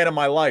this man in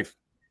my life.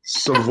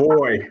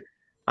 Savoy.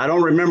 I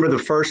don't remember the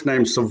first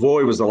name.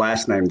 Savoy was the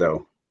last name,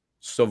 though.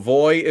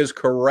 Savoy is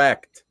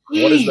correct.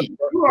 What's the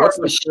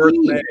first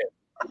name?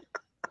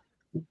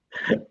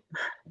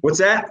 What's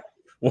that?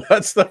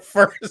 What's the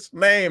first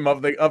name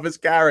of his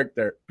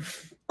character?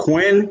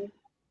 Glenn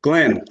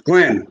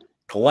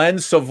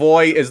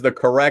Savoy is the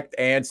correct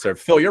answer.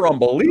 Phil, you're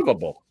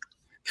unbelievable.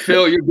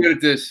 Phil, you're good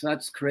at this.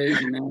 That's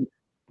crazy, man.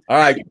 All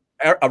right,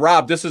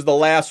 Rob, this is the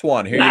last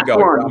one. Here you go.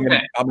 I'm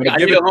going to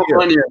give it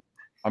to you.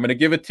 I'm going to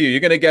give it to you.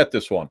 You're going to get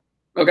this one.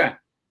 Okay.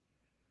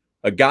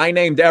 A guy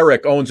named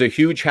Eric owns a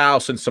huge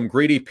house, and some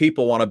greedy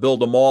people want to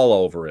build a mall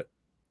over it.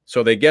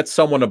 So they get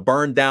someone to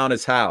burn down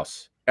his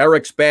house.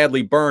 Eric's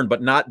badly burned,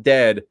 but not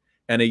dead.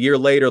 And a year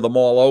later, the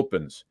mall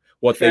opens.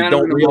 What they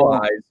don't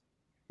realize.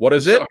 What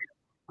is it?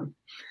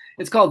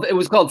 It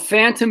was called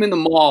Phantom in the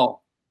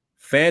Mall.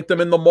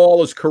 Phantom in the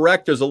Mall is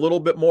correct. There's a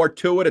little bit more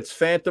to it. It's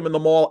Phantom in the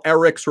Mall,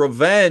 Eric's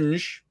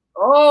Revenge.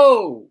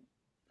 Oh.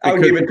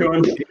 I'll give it to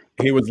him.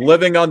 He was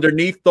living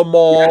underneath the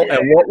mall.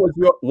 And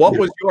what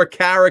was your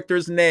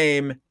character's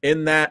name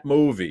in that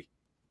movie?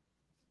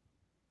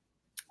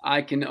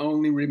 I can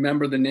only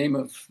remember the name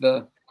of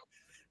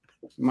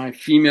my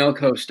female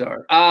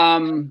co-star.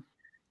 I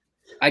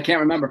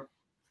can't remember.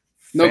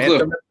 No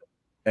clue.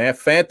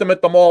 Phantom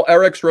at the Mall,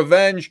 Eric's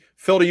Revenge.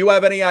 Phil, do you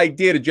have any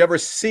idea? Did you ever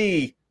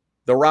see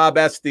the Rob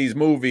Estes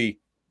movie,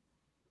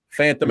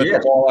 Phantom at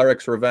the Mall,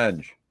 Eric's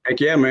Revenge? Heck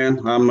yeah, man.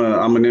 I'm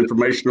an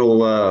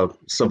informational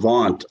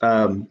savant.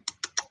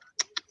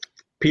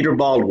 Peter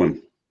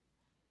Baldwin.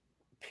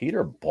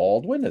 Peter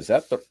Baldwin? Is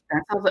that the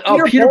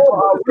Peter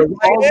Baldwin, the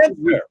right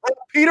answer?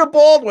 Peter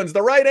Baldwin's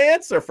the right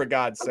answer, for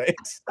God's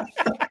sakes.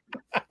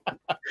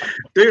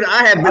 Dude,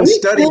 I have been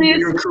studying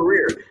your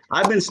career.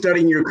 I've been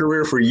studying your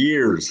career for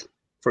years.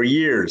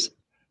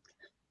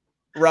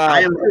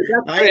 Right.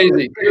 I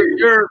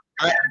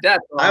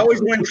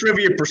always win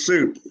Trivia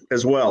Pursuit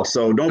as well,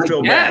 so don't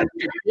feel bad.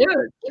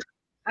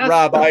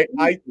 Rob, I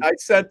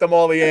sent them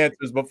all the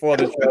answers before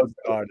the show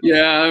started.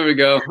 Yeah, there we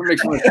go. That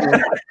makes sense.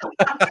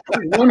 I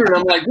was wondering,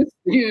 I'm like, this.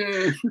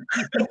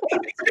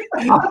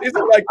 These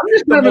are like I'm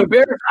just kind of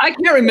embarrassed. I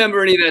can't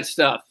remember any of that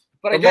stuff.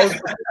 But I guess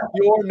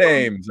your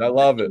names. I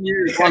love it.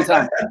 Years, one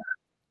time.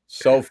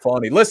 So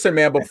funny. Listen,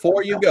 man,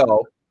 before you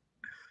go,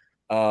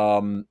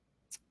 do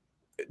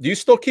you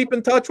still keep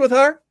in touch with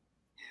her?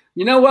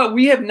 You know what?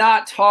 We have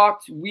not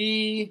talked.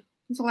 When's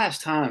the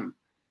last time?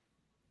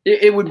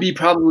 It would be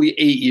probably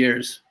 8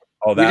 years.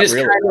 Oh, that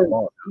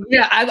really?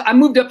 Yeah, I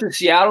moved up to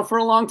Seattle for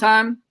a long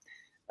time.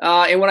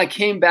 And when I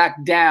came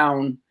back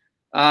down,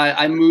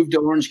 I moved to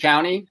Orange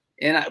County.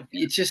 And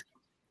it's just,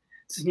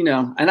 you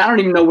know, and I don't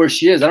even know where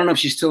she is. I don't know if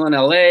she's still in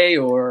LA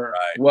or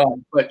what,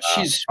 but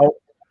she's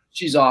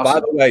awesome.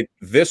 By the way,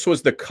 this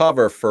was the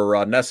cover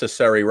for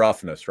Necessary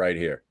Roughness right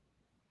here.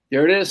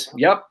 There it is.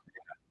 Yep.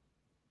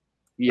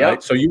 Yep.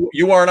 Right? So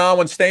you weren't on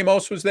when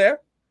Stamos was there?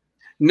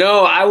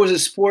 No, I was a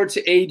sports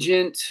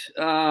agent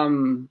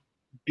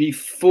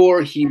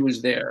before he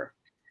was there.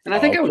 And I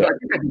think I don't know, I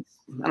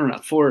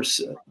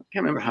can't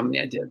remember how many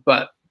I did,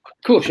 but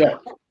cool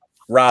show.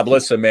 Rob,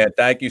 listen, man,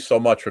 thank you so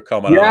much for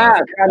coming on. Yeah,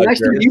 nice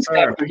to meet you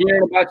after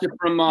hearing about you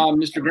from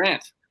Mr.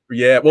 Grant.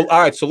 Yeah, well, all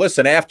right. So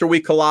listen, after we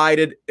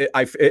collided,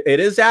 it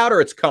is out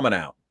or it's coming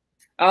out?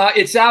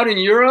 It's out in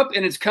Europe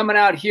and it's coming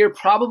out here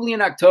probably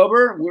in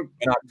October.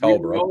 In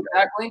October, okay.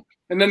 Exactly.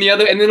 And then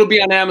it'll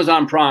be on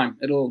Amazon Prime.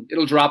 It'll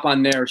drop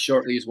on there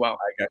shortly as well.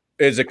 Okay.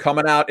 Is it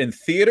coming out in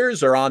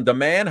theaters or on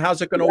demand?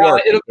 How's it going to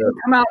work? It'll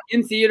come out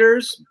in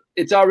theaters.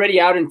 It's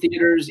already out in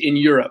theaters in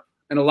Europe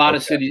and a lot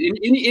of cities.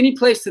 In any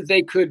place that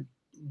they could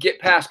get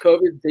past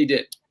COVID, they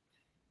did.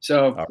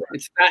 So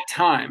it's that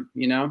time,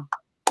 you know.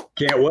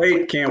 Can't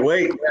wait. Can't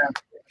wait. Yeah.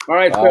 All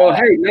right, Phil.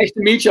 Hey, nice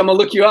to meet you. I'm gonna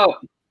look you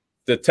up.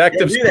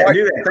 Detective. Yeah,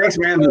 do that. Thanks,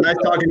 man. Nice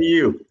talking to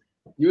you.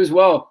 You as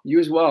well. You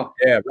as well.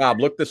 Yeah,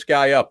 Rob, look this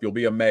guy up. You'll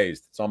be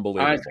amazed. It's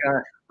unbelievable. All right,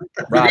 Scott.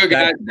 Rob, good,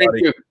 guys. Thank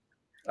you.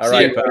 All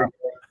right, pal.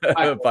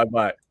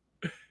 Bye-bye.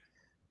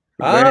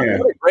 What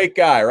a great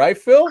guy, right,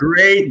 Phil?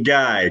 Great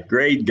guy.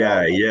 Great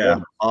guy. Yeah.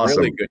 Awesome.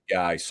 Really good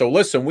guy. So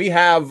listen, we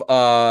have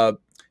the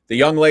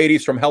young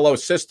ladies from Hello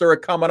Sister are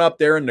coming up.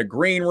 They're in the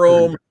green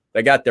room.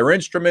 They got their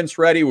instruments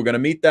ready. We're going to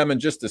meet them in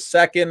just a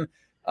second.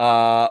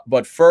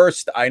 But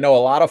first, I know a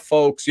lot of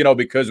folks, you know,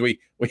 because we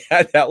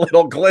had that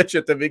little glitch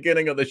at the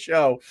beginning of the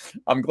show.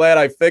 I'm glad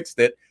I fixed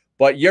it.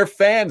 But your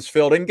fans,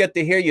 Phil, didn't get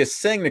to hear you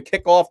sing to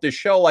kick off the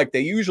show like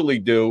they usually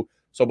do.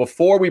 So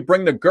before we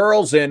bring the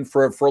girls in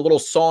for a little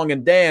song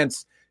and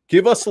dance,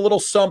 give us a little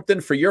something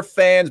for your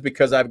fans,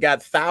 because I've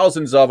got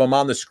thousands of them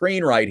on the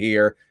screen right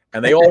here,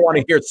 and they all want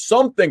to hear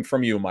something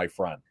from you, my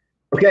friend.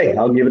 Okay,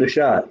 I'll give it a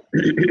shot.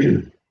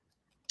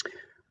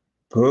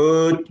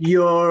 Put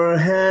your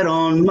head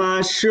on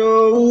my shoulder,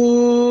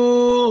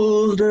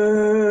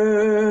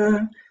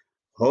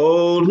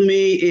 hold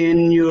me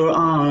in your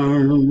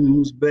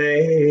arms,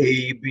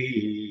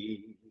 baby.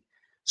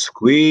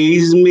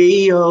 Squeeze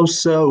me oh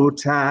so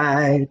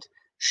tight,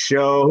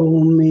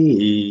 show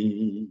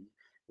me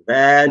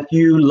that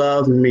you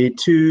love me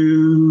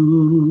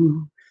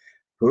too.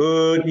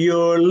 Put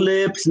your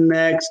lips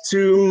next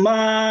to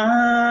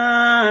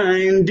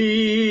mine,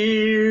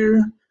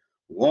 dear.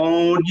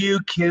 Won't you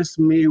kiss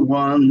me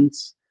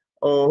once,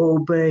 oh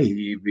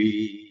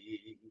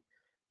baby?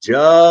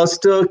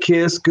 Just a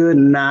kiss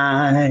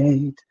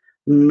goodnight,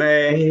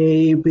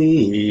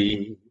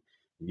 maybe.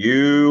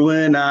 You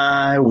and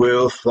I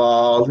will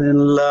fall in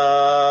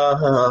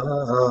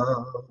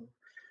love.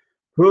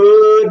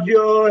 Put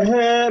your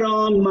head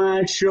on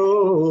my shoulder.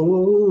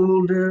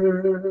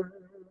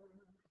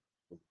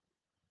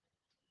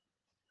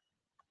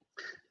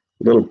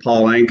 Little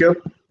Paul Anka.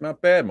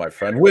 Not bad, my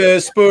friend.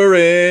 Whisper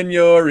in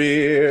your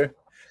ear,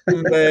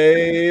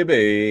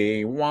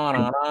 baby.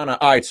 All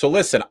right, so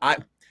listen, I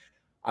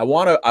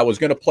was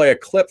gonna play a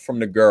clip from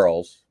the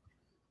girls.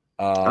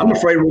 I'm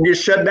afraid we'll get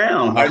shut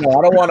down. I know.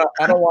 I don't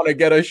want to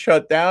get us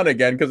shut down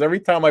again, because every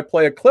time I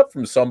play a clip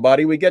from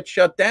somebody, we get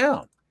shut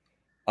down.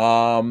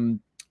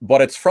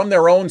 But it's from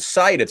their own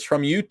site. It's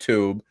from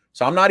YouTube.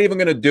 So I'm not even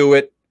going to do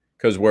it,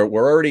 because we're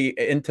already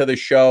into the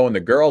show and the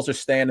girls are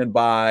standing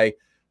by.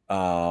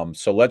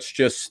 So let's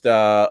just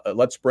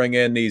let's bring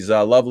in these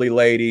lovely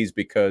ladies,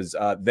 because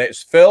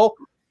Phil,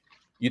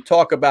 you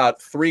talk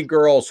about three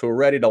girls who are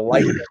ready to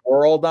light the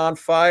world on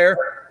fire.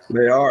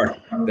 They are.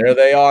 There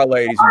they are,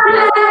 ladies and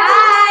gentlemen.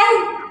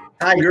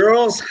 Hi,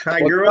 girls.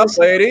 Hi, girls. What's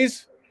up,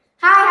 ladies?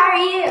 Hi, how are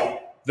you?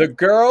 The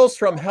girls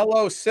from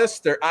Hello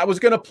Sister. I was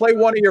going to play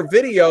one of your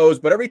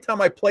videos, but every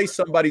time I play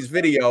somebody's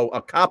video,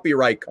 a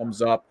copyright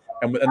comes up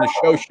and the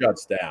show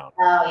shuts down.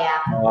 Oh, yeah.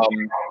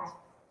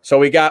 So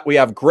we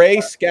have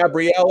Grace,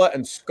 Gabriella,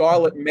 and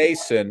Scarlett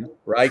Mason,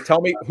 right? Tell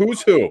me,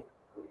 who's who?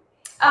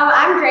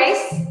 I'm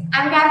Grace,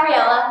 I'm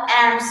Gabriella,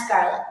 and I'm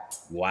Scarlett.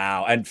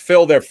 Wow. And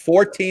Phil, they're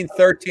 14,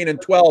 13, and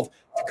 12.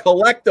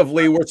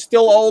 Collectively, we're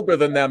still older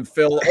than them,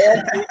 Phil. All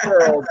three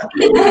girls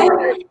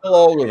are still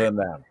older than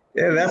them.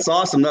 Yeah, that's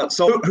awesome.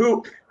 So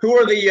who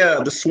are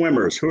the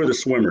swimmers? Who are the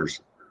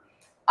swimmers?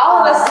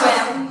 All of us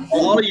swim.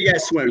 All of you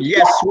guys swim. You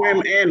guys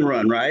swim and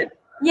run, right?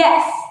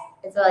 Yes.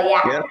 Well,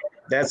 yeah. Yeah,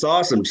 that's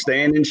awesome.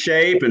 Staying in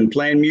shape and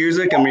playing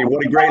music. I mean,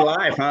 what a great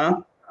life,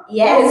 huh?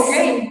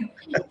 Yes.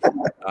 All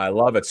I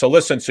love it. So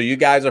listen, so you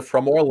guys are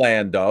from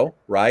Orlando,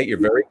 right? You're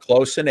very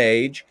close in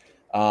age.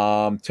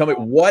 Tell me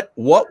what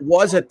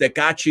was it that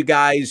got you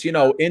guys, you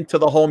know, into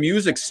the whole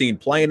music scene,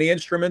 playing the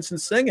instruments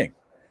and singing?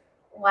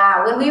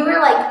 Wow, when we were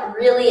like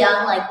really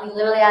young, like we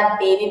literally had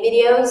baby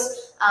videos,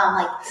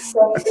 like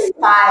 6,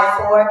 5,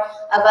 4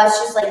 of us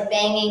just like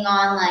banging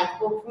on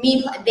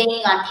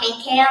banging on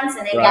paint cans,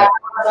 and then Right.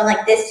 going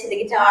like this to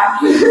the guitar,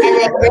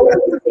 and then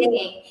really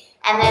singing.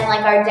 And then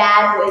like our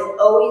dad would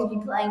always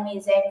be playing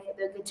music,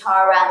 the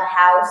guitar around the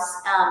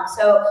house.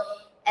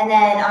 And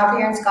then our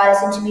parents got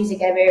us into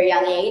music at a very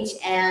young age,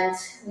 and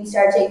we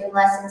started taking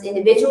lessons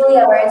individually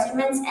of our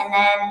instruments, and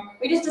then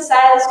We just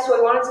decided this is what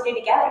we wanted to do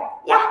together.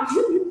 yeah,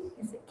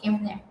 it came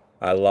from there.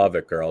 I love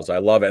it, girls. I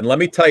love it. And let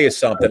me tell you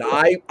something.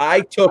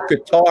 I took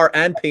guitar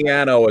and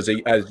piano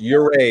as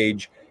your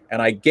age,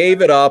 and I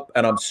gave it up,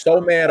 and I'm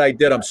so mad I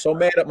did. I'm so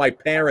mad at my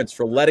parents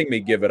for letting me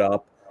give it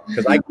up,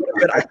 because I could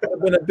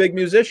have been a big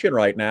musician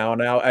right now.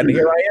 And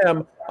here I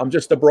am. I'm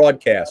just a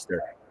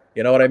broadcaster.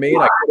 You know what I mean?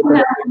 I could have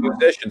been a big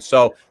musician.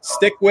 So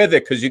stick with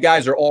it, because you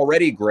guys are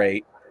already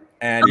great.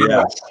 And you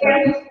know,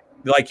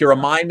 like, you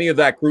remind me of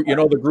that group, you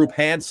know, the group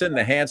Hanson,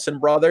 the Hanson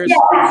brothers.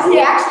 Yeah, they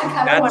actually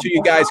come That's who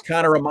you guys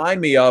kind of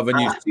remind me of. And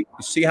you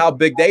see how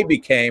big they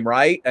became,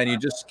 right? And you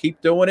just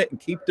keep doing it and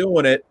keep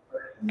doing it.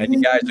 And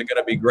you guys are going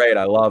to be great.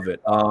 I love it.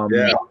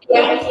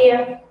 Thank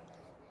you.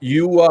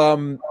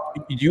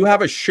 You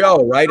have a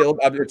show, right?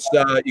 It's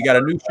you got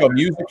a new show,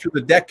 Music Through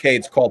the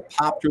Decades, called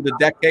Pop Through the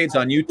Decades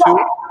on YouTube.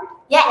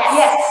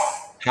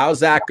 Yes. How's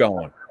that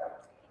going?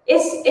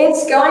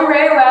 It's going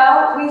very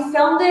well. We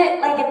filmed it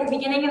like at the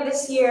beginning of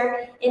this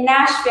year in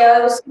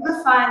Nashville. It was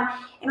super fun.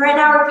 And right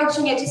now we're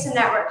pitching it to some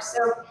networks. So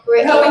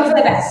we're hoping for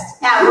the best.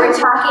 Yeah, we're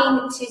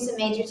talking to some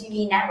major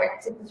TV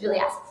networks. It's really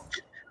awesome.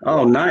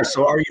 Oh, nice.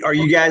 So are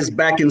you guys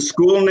back in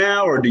school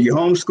now, or do you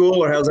homeschool,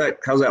 or how's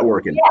that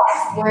working?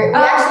 Yes, we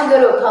actually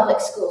go to a public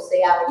school, so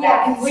yeah, we're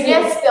back in We school.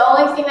 just, the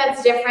only thing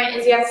that's different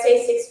is you have to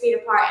stay 6 feet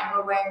apart and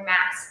we're wearing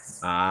masks.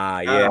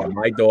 Yeah,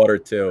 my daughter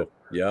too.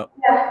 Yep.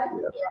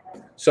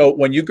 So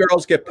when you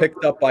girls get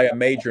picked up by a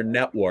major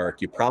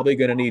network, you're probably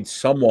going to need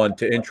someone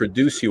to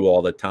introduce you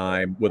all the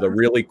time with a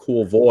really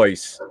cool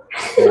voice.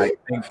 And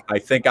I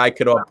think I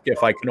could,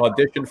 if I can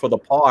audition for the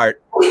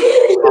part,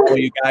 follow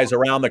you guys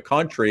around the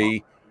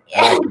country.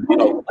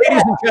 Ladies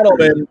and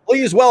gentlemen,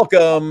 please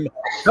welcome,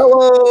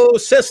 hello,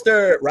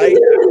 sister. Right?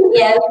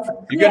 Yeah.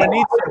 You're gonna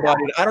need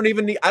somebody. I don't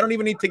even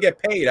need to get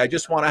paid. I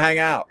just want to hang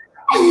out.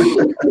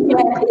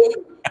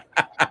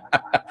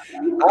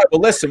 All right,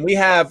 well, listen, we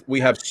have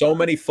so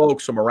many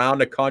folks from around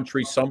the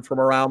country, some from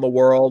around the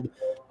world,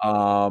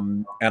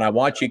 and I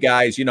want you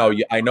guys. You know,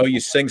 I know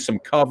you sing some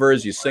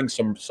covers, you sing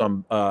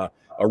some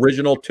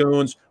original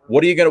tunes.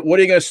 What are you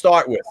gonna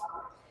start with?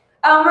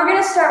 We're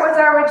gonna start with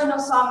our original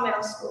song,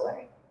 Middle Schooler.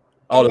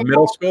 Oh, the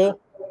middle school.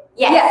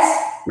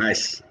 Yes.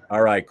 Nice.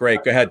 All right,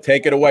 great. Go ahead,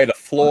 take it away. The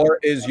floor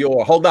is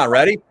yours. Hold on,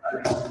 ready?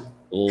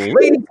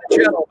 Ladies and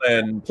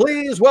gentlemen,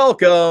 please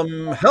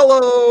welcome,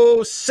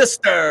 hello,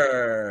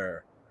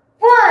 sister.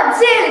 1,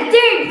 2,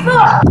 3,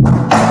 4.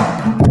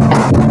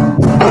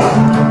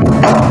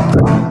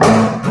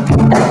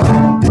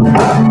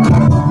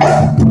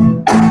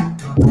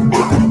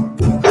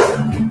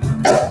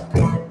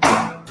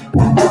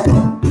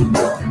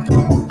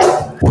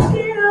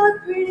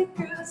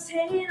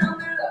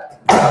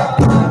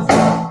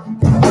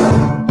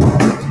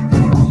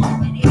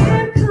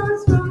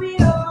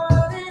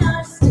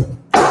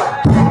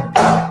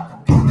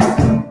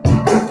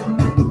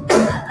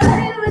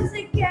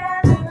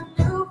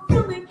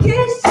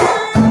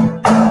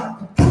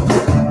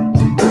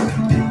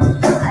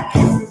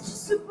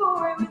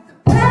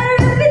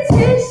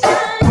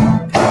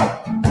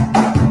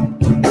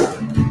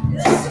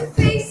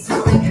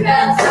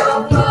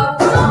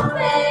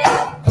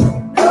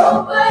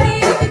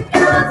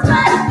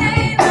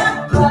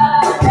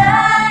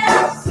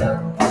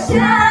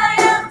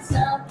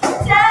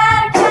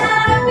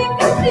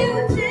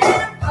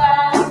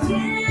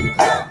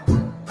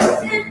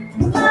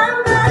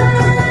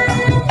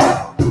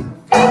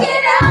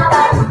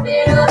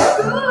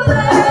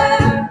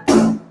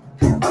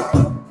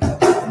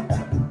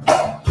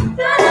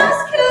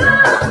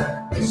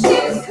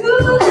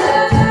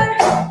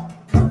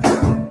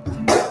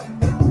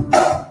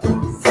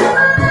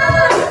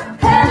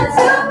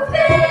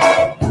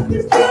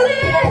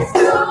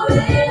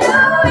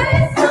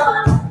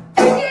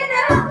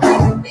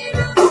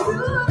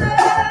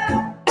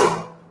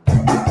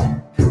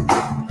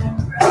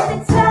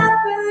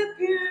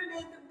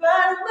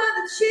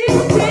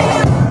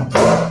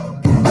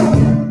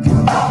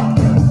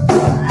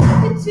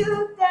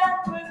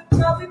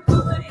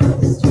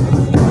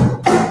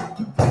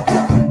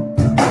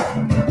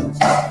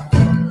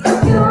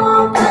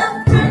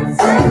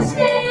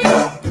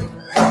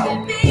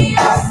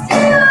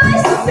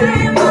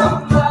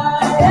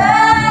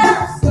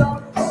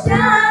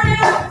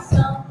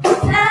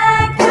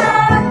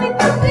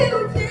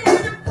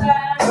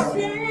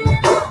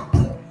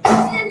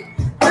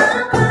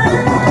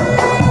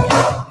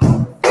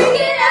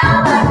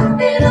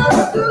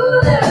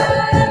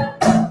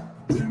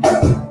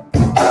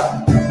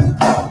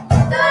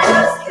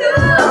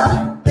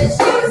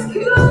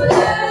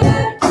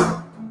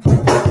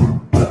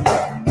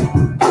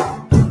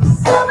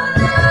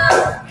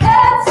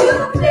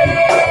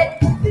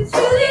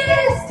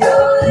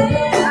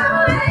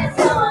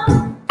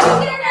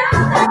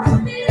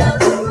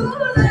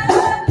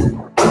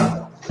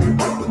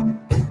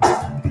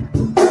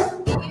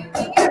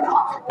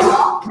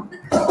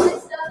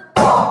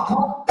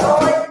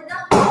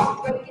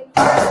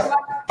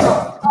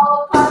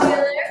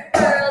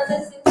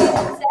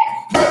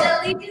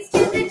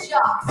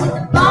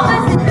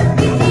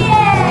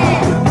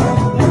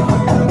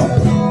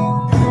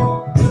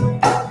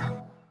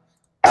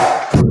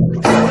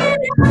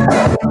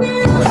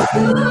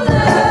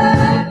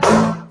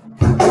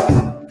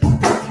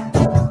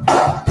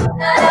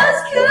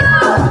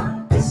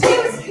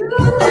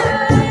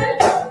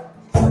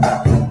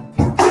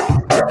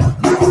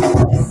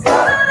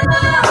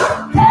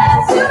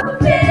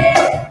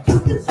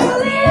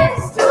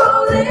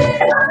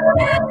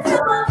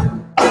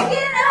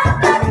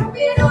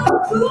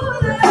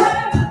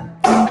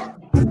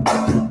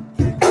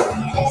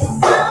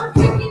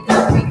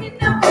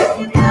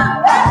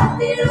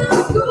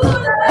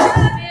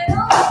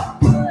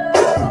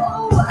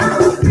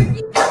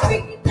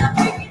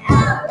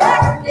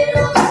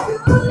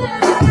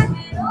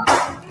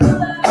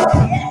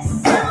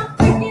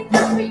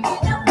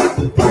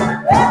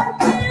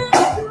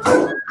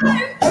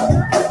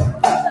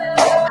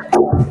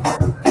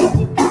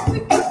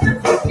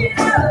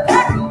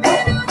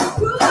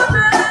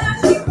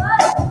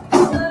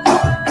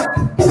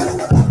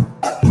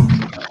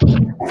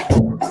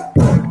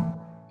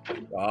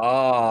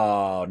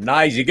 Oh,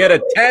 nice. You get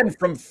a 10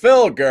 from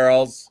Phil,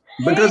 girls.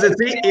 Because it's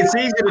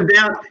easy to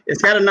dance.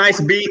 It's got a nice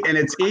beat and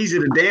it's easy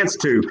to dance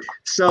to.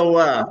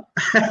 So,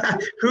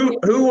 who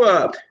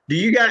do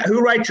you guys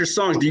who writes your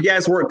songs? Do you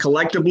guys work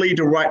collectively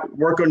to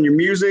work on your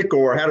music,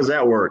 or how does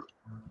that work?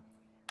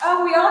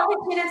 We all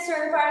pitch in at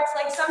certain parts.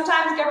 Like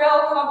sometimes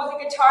Gabriel will come up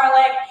with a guitar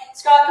lick.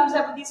 Scott comes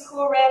up with these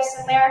cool riffs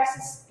and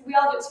lyrics. We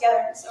all do it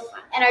together. It's so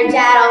fun. And our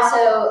dad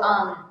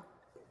also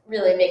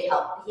really big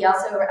help. He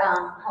also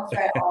helps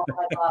write all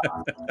like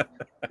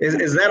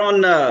Is that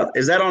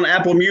on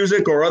Apple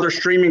Music or other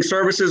streaming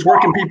services? Where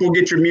can people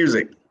get your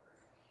music?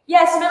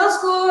 Yes, Middle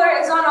Schooler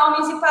is on all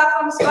music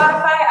platforms,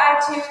 Spotify,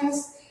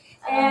 iTunes,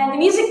 and the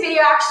music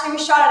video actually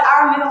was shot at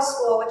our middle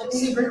school, which is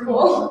super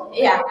cool.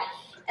 Yeah,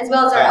 as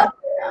well as our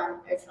other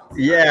originals.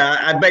 Yeah,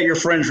 I bet your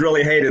friends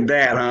really hated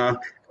that, huh?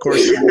 Of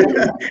course.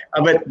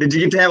 I bet. Did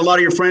you get to have a lot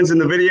of your friends in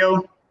the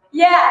video?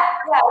 Yeah,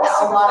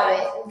 a lot of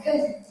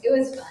it. It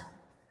was fun.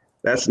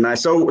 That's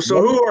nice. So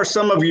who are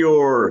some of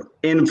your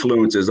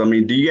influences? I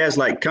mean, do you guys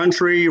like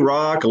country,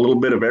 rock, a little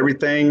bit of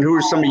everything? Who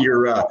are some of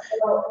your a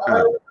little bit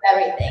of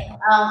everything.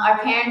 Our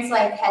parents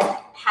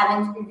have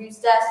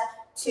introduced us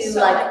to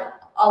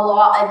a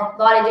lot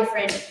of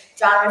different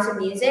genres of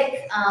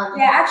music.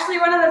 Yeah, actually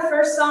one of the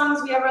first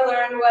songs we ever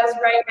learned was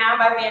Right Now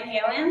by Van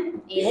Halen.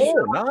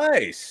 Oh,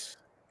 nice.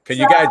 Can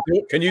you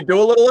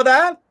do a little of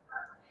that?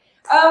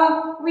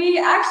 We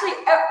actually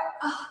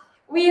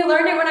we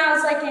learned it when I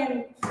was like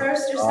in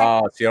first or second.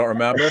 Oh, so you don't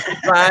remember?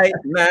 Right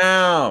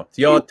now, it's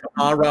your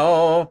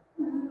tomorrow.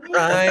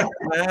 Right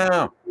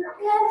now.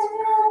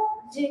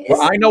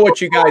 Well, I know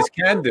what you guys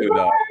can do,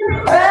 though.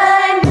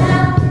 Right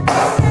now.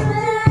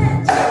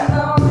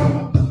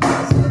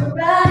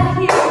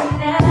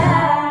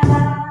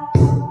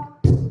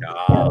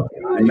 Oh,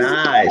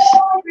 nice.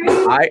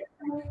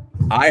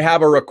 I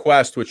have a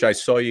request, which I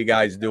saw you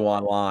guys do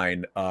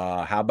online.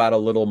 How about a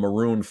little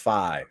Maroon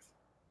 5?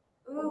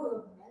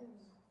 Ooh.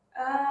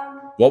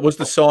 What was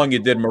the song you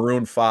did?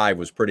 Maroon 5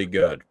 was pretty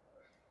good.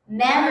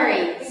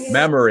 Memories.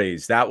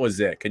 Memories. That was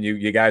it. Can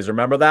you guys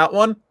remember that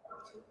one?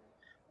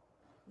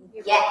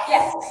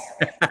 Yes.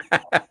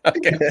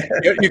 Okay.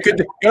 You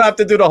don't have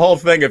to do the whole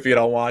thing if you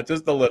don't want,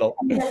 just a little.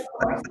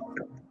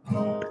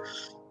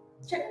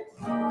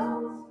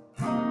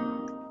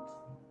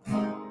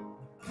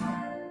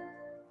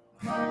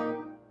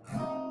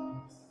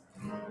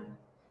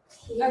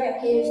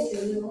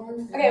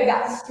 Okay, we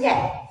got this.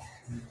 Yeah.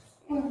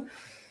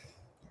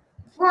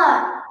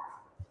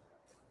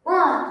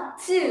 1,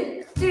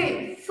 2,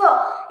 3,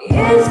 4.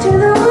 Here's to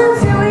the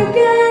ones that we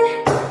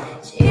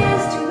got.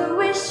 Cheers to the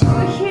wish you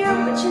were here,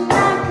 but you're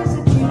not. 'Cause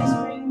the dreams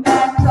bring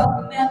back all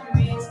the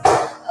memories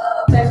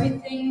of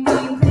everything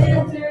we've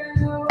been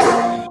through.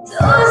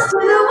 Toast to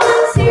the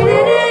ones here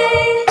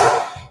today.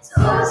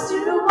 Toast to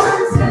the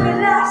ones that we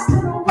lost on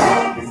the way.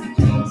 'Cause the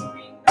dreams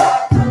bring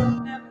back all the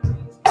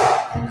memories.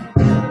 And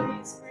the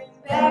memories bring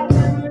back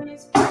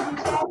memories. Bring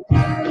back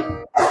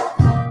memories.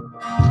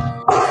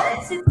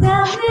 Let's sit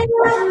down and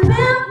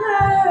remember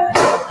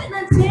when I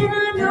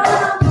didn't know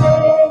the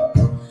way.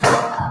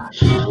 I've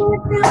been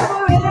with you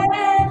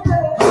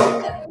forever.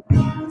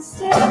 Everything will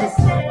stay the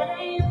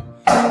same.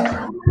 I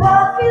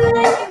feel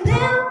like you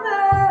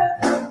never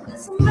let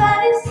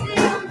somebody see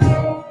your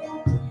name.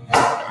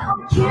 Now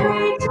I'm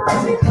curious to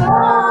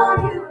call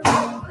you,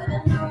 but I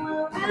know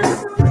I will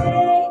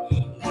someday.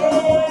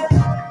 Yeah,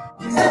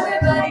 'cause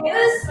everybody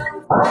is some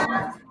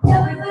fun.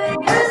 Everybody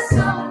is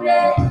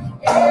someday.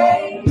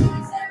 Hey,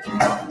 'cause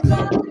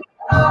everybody is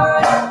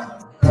alright.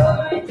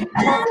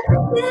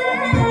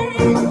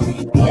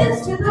 Here's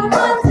to the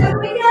ones that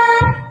we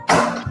got.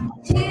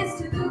 Cheers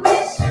to the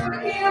wish you were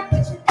here,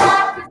 but you're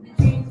not. 'Cause the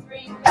dreams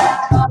bring back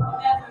all the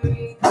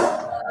memories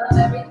of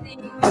everything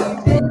we've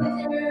been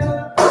through.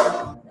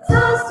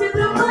 Toast to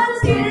the ones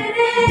here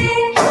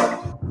today.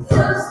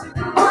 Toast to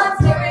the ones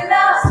that we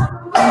lost on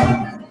the way.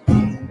 'Cause the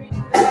dreams bring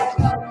back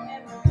all the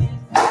memories.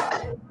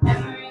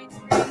 Memories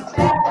bring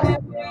back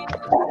memories.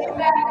 Bring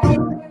back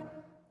memories.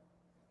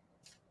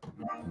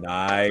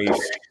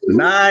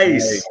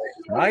 Nice.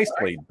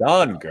 Nicely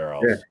done,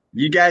 girls. Yeah.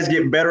 You guys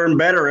get better and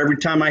better every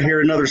time I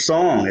hear another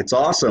song. It's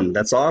awesome.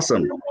 That's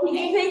awesome.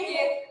 Thank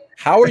you.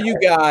 How are you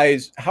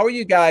guys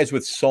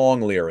with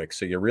song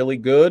lyrics? Are you really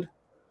good?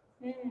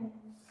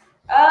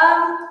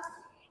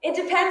 It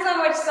depends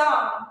on which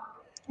song.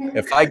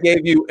 If I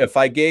gave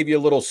you a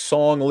little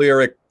song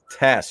lyric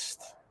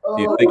test,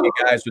 Do you think you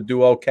guys would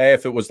do okay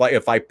if it was like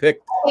if I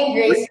picked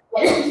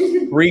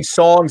three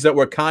songs that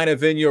were kind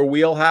of in your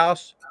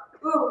wheelhouse?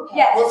 Ooh,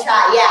 yes. We'll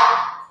try.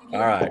 Yeah.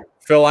 All right,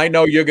 Phil. I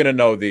know you're gonna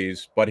know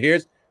these, but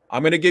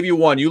I'm gonna give you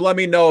one. You let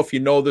me know if you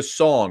know the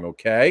song,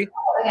 okay?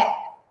 Okay.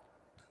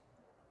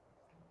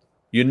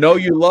 You know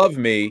you love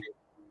me.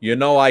 You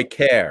know I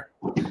care.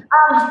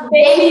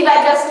 Baby by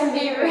Justin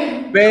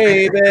Bieber.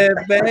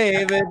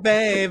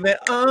 Baby,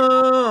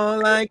 oh,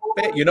 like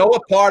you know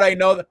what part I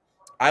know?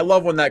 I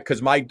love when that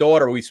because my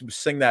daughter we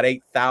sing that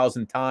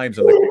 8,000 times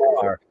in the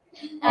car.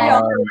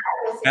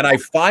 And I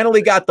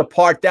finally got the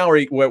part down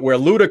where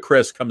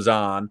Ludacris comes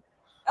on,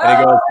 and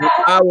he goes, "When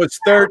I was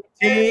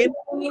 13,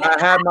 I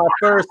had my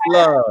first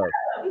love.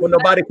 When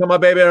nobody come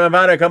up, baby, and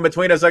nobody come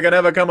between us, I can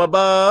never come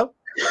above."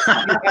 You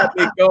got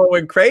me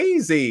going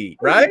crazy,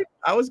 right?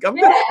 I'm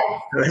good.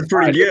 That's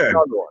pretty good.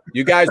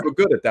 You guys were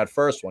good at that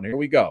first one. Here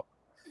we go.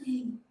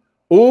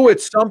 Ooh,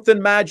 it's something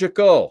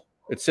magical.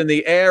 It's in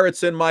the air.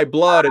 It's in my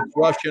blood. It's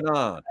rushing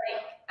on.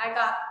 I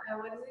got,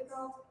 what is it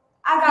called?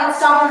 Can't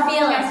stop the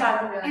feeling. Can't stop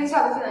the feeling. Can't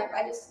stop the feeling.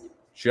 I just.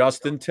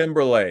 Justin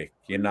Timberlake.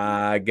 You know,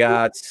 I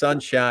got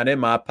sunshine in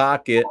my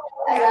pocket.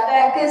 I got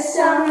that good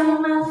sound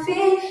in my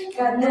feet.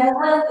 Got that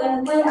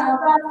weapon when I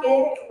rock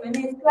it. When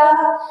it's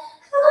loud,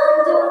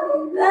 I'm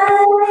doing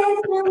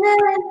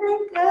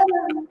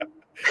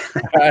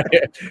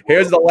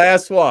Here's the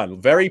last one.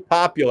 Very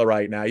popular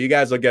right now. You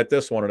guys will get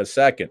this one in a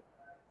second.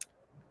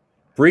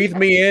 Breathe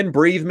me in,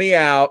 breathe me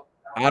out.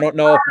 I don't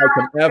know if I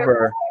can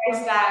ever.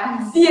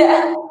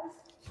 Yeah.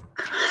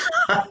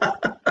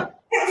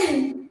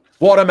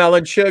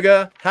 Watermelon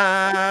sugar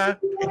high.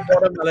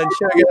 Watermelon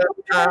sugar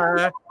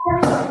high.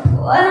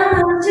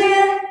 Watermelon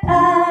sugar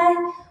high.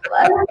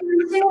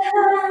 Watermelon sugar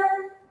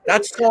high.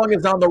 That song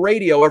is on the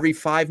radio every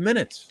 5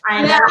 minutes.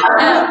 I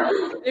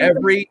know.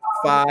 Every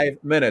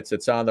 5 minutes,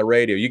 it's on the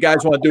radio. You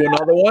guys want to do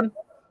another one?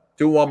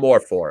 Do one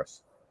more for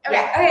us.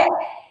 Okay.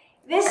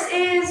 This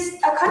is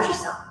a country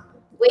song.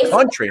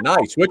 Country,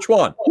 nice. Which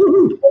one?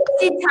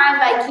 Wasted Time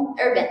by Keith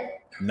Urban.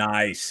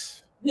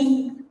 Nice.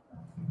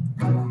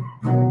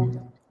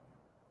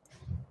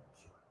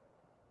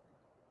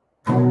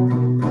 Breeze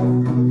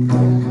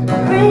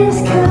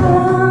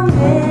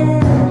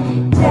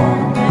coming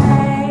down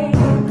right.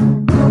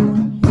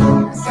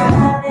 I'm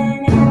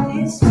smiling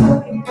in this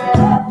broken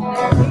breath.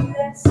 Maybe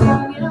that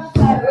song in a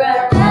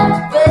fire.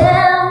 That's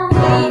well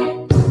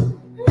needed.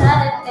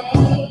 Not a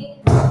thing.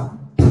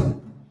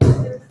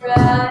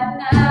 Right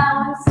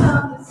now, it's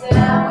on the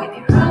town. We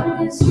be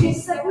running the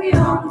streets like we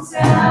own the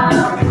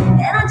town.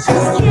 And I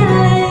just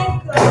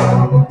can't let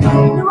go.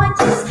 No, I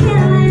just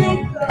can't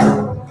let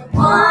go.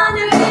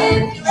 Wonder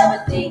if you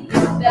ever think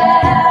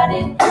about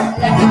it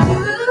like I do.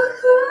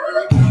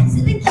 So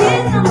the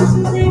kids on the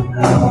Tuesday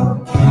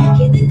road.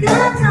 Keep the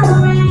guns on the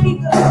ready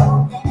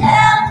go.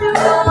 After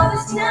all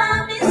this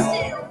time, it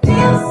still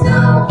feels so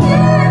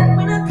good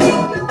when I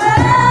think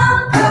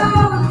about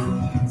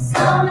those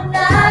summer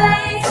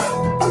nights.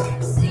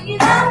 Singing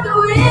out the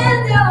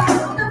window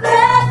on the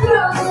back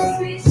roads,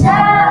 we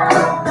shout.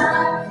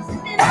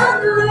 Sitting on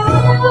the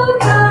road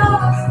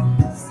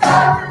goes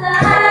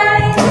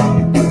starlight.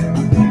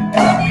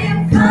 Ain't it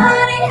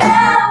funny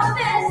how the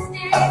best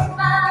days of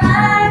my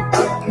life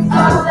is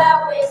all that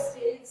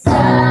wasted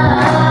time.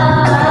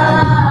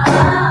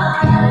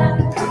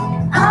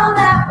 All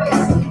that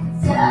wasted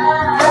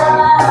time.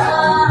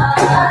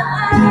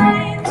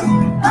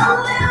 All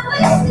that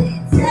wasted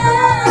time.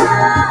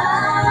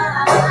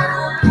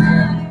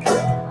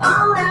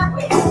 All that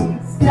wasted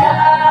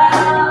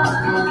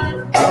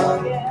time.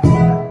 Oh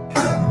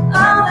yeah.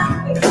 All that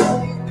wasted.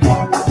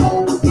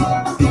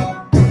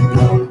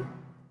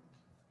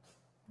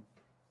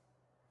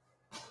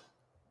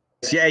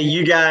 Yeah,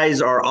 you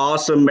guys are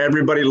awesome.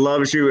 Everybody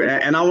loves you,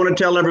 and I want to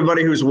tell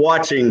everybody who's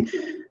watching,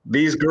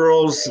 these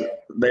girls,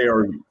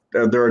 they're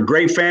a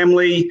great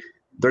family.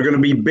 They're going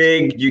to be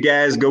big. You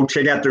guys go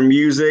check out their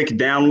music,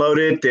 download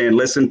it, and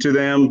listen to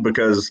them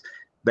because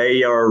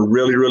they are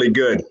really, really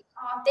good.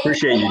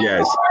 Appreciate you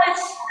guys.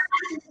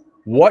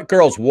 What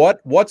girls?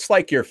 What's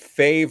like your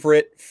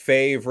favorite?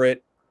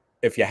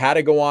 If you had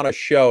to go on a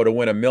show to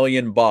win $1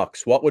 million,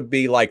 what would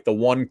be like the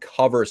one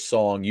cover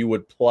song you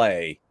would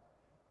play?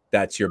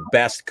 That's your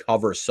best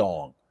cover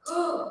song.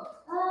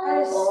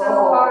 That is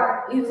so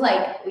hard.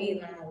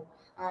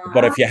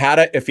 But if you had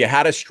to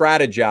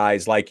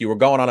strategize, like you were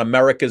going on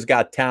America's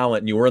Got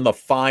Talent and you were in the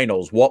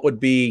finals, what would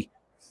be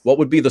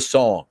the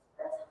song?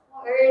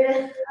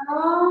 Hard.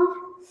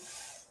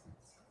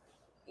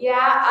 Yeah,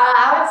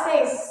 I would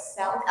say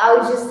Self. I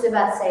was just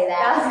about to say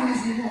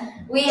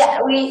that.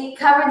 We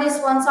covered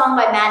this one song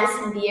by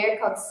Madison Beer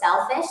called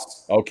Selfish.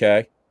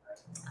 Okay.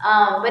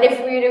 But if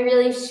we were to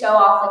really show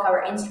off like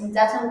our instruments,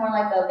 that's more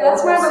like a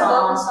That's more of a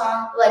vocal vocal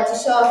song. Like to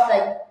show off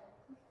like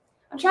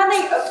I'm trying to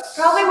think.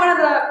 Probably one of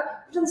the.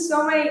 We've done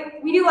so many.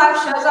 We do live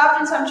shows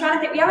often, so I'm trying to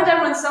think. We haven't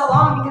done one so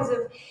long because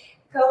of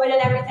COVID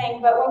and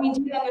everything. But when we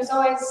do them, there's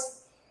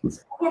always. I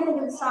can't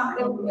think of the song.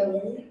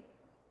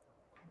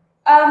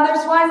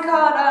 There's one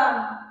called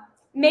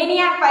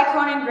Maniac by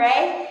Conan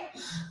Gray.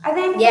 I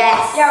think.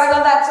 Yes. Yeah, we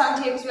love that song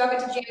too because we all get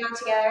to jam out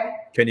together.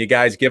 Can you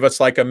guys give us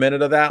like a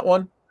minute of that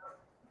one?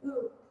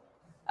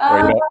 Or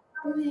you don't-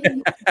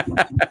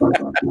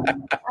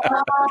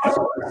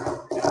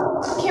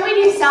 Can we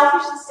do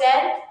Selfish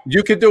instead?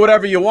 You can do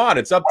whatever you want.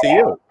 It's up to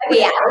you.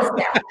 Yeah, let's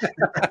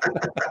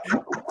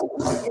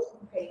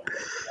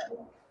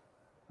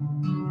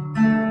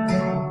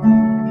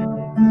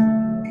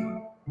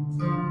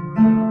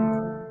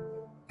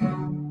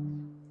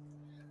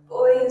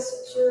Boy, you're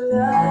such a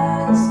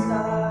last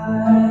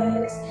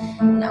guys.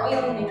 Now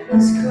you make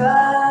us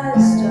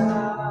crushed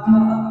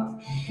off.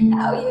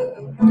 How you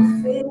gonna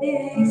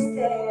fix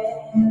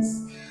this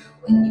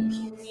when you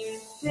can't even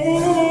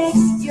fix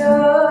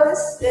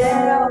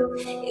yourself?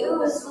 It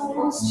was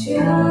almost 2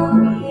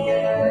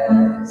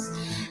 years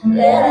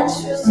that I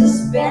chose to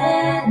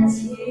spend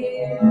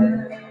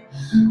here.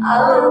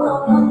 All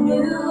alone on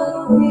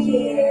New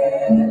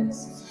Year's,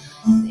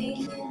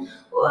 thinking,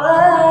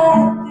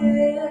 what the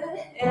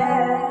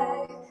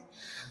heck?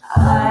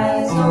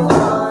 I don't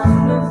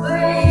wanna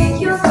break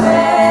your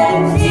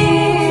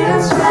fanny.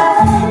 I'll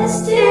try to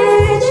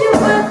stitch you,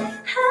 but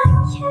I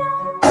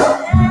can't.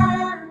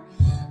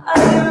 I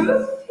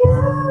refuse.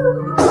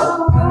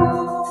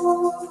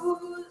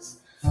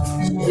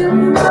 Should know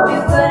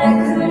you, but I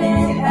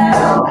couldn't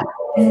help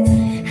it.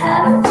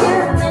 Had a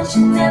feeling that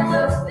you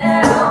never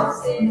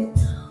felt it.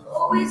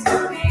 Always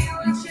knew you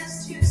were just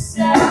too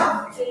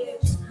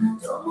selfish.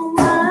 Don't know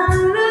why I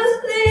lose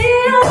the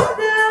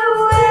other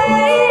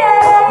way.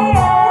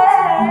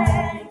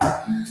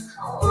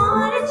 I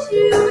wanted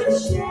you to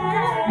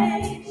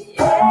change,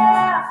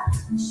 yeah.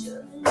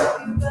 Should've known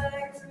you, but I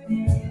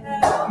couldn't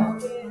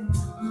help it.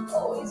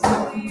 Always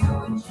knew you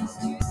were just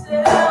too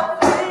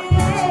selfish.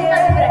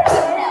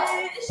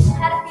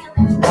 Had a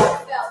feeling you never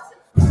felt it.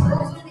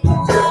 Always knew that you were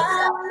just I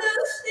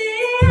lose the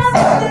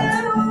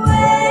other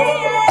way,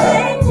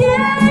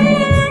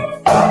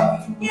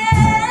 yeah.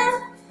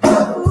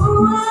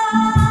 Ooh,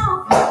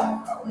 I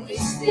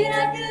wish that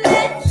I could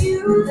let you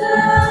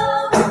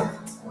love.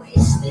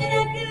 Wish that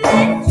I could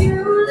let you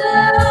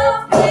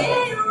love me.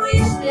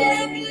 Wish that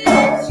I could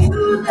let you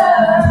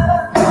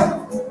love.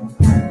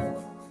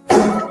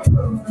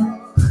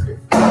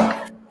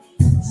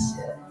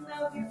 Should've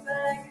loved you, but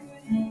I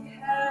couldn't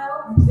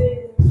help it.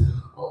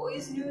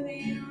 Always knew that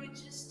you were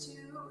just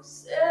too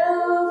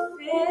selfish.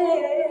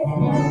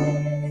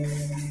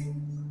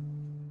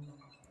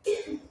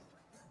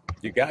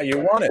 You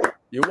won it.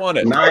 You won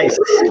it. Nice.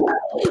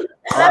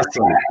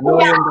 Awesome. $1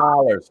 million.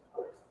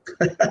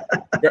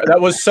 That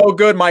was so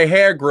good. My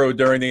hair grew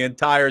during the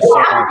entire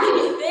song.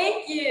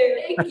 Thank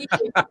you. Thank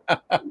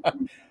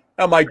you.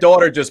 And my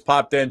daughter just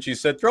popped in. She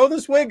said, "Throw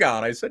this wig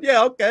on." I said,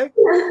 "Yeah, okay."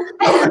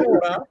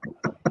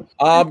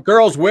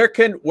 Girls, where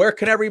can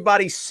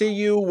everybody see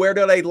you? Where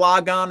do they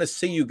log on to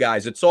see you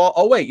guys? It's all.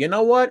 Oh wait, you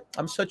know what?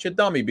 I'm such a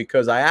dummy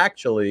because I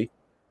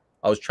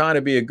was trying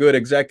to be a good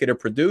executive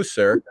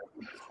producer,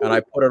 and I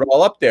put it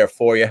all up there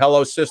for you.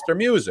 Hello, Sister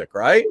Music,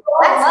 right?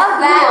 I love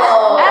that.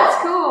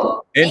 That's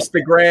cool.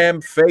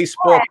 Instagram,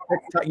 Facebook,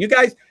 TikTok. You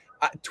guys,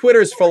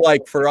 Twitter's for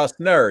us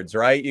nerds,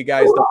 right? You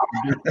guys don't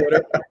do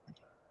Twitter.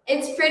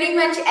 It's pretty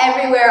much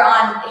everywhere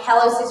on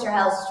Hello Sister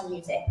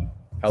Music.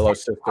 Hello,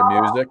 Sister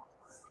Music.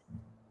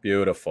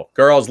 Beautiful.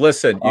 Girls,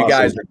 listen, you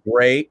guys are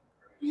great.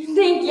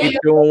 Thank you. Keep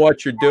doing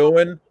what you're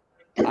doing.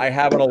 I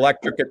have an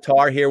electric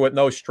guitar here with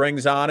no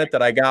strings on it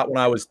that I got when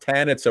I was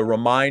 10. It's a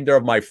reminder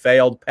of my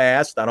failed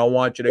past. I don't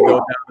want you to go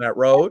down that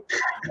road.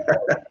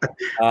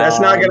 That's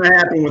not going to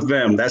happen with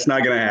them. That's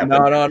not going to happen.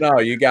 No.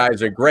 You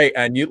guys are great.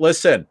 And you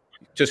listen,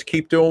 just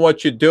keep doing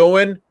what you're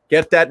doing.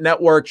 Get that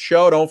network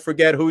show. Don't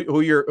forget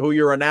who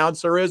your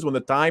announcer is when the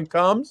time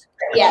comes.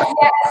 Yes,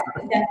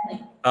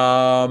 definitely.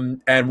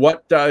 And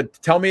what?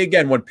 Tell me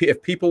again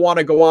if people want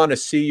to go on to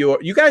see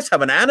you guys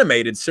have an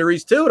animated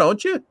series too,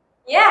 don't you?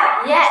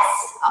 Yeah. Yes.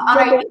 On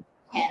our YouTube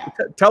channel.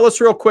 Tell us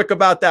real quick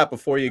about that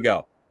before you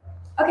go.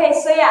 Okay,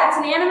 so yeah, it's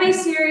an anime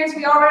series.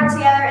 We all wrote it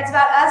together. It's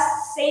about us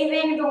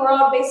saving the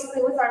world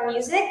basically with our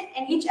music,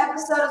 and each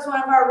episode is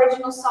one of our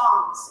original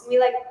songs. We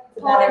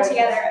pulled it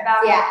together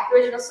about the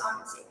original song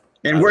and sing.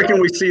 And where can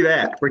we see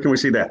that? Where can we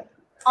see that?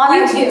 On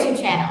our YouTube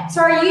channel.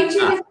 So our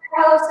YouTube is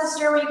Hello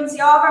Sister, where you can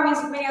see all of our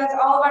music videos,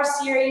 all of our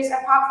series,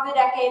 our Pop for the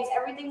Decades,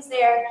 everything's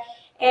there.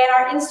 And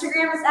our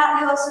Instagram is at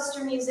Hello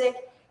Sister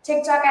Music,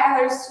 TikTok at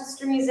Hello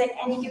Sister Music,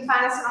 and you can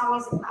find us on all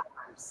music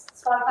platforms.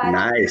 Spotify.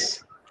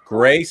 Nice.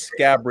 Grace,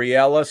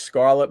 Gabriella,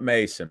 Scarlett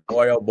Mason.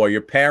 Boy, oh boy,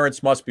 your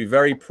parents must be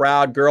very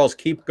proud. Girls,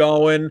 keep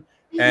going.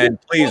 And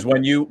please,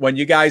 when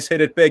you guys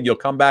hit it big, you'll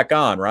come back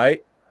on,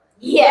 right?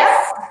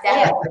 Yes,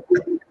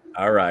 definitely.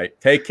 All right.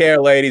 Take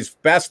care, ladies.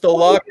 Best of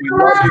luck. We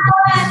love you.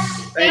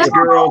 Thanks,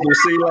 girls. We'll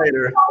see you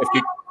later.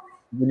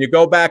 When you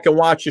go back and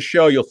watch the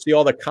show, you'll see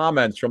all the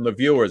comments from the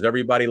viewers.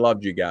 Everybody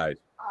loved you guys.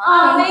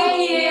 Oh,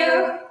 thank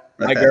you.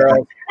 Bye,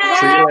 girls.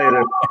 See you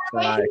later.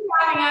 Bye. Thank you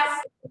for having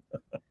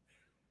us.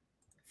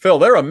 Phil,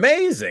 they're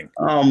amazing.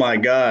 Oh my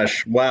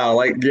gosh. Wow.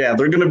 They're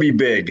going to be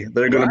big.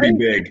 They're going to be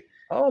big.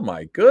 Oh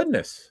my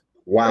goodness.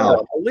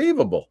 Wow.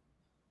 Unbelievable.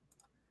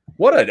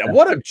 What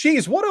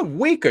a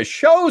week of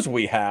shows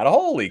we had.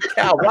 Holy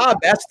cow. Rob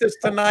Estes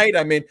tonight.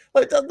 I mean,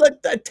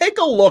 take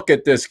a look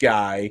at this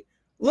guy.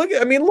 Look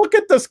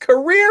at this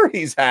career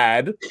he's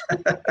had.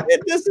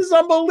 This is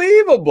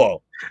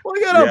unbelievable.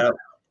 Look at him.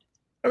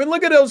 I mean,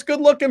 look at those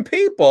good-looking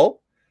people.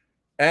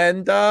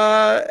 And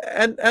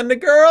the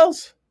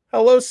girls.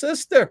 Hello,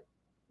 sister.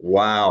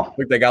 Wow.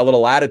 Look, they got a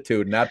little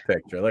attitude in that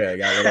picture. Look, they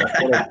got a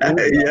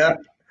little yeah.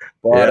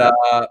 But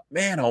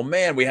man, oh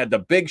man, we had the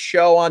big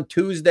show on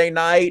Tuesday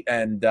night,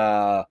 and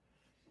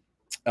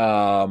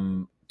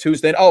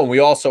Tuesday. Oh, and we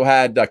also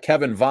had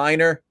Kevin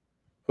Viner,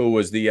 who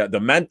was the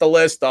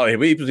mentalist. Oh,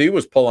 he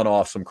was pulling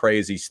off some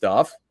crazy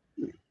stuff.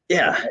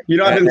 Yeah,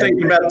 I've been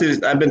thinking about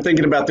this. I've been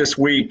thinking about this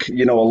week,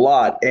 a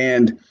lot,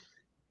 and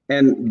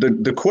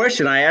the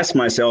question I ask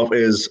myself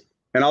is,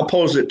 and I'll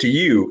pose it to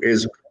you,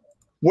 is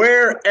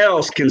where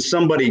else can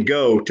somebody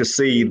go to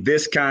see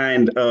this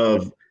kind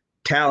of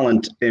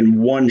talent in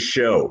one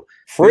show?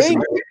 Free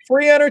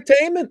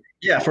entertainment.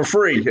 Yeah, for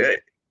free.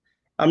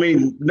 I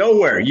mean,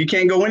 nowhere. You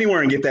can't go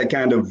anywhere and get that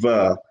kind of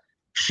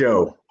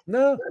show.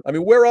 No, I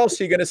mean, where else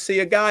are you going to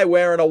see a guy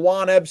wearing a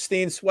Juan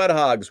Epstein Sweat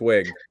Hogs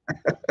wig?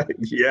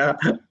 Yeah.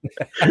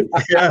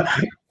 Yeah.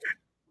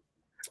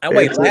 And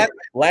wait,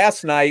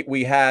 last night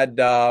we had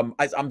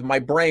my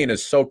brain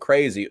is so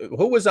crazy.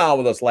 Who was on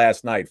with us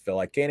last night, Phil?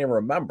 I can't even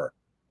remember.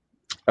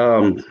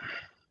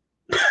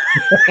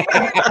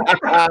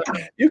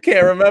 You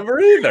can't remember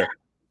either.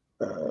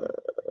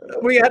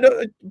 We had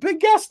a big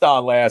guest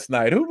on last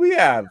night. Who did we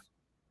have?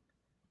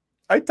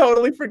 I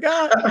totally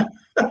forgot.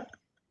 I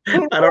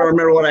don't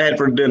remember what I had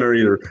for dinner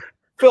either.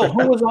 Phil,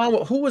 who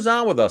was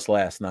on with us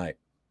last night?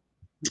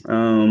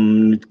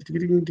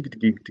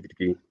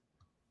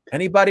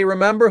 Anybody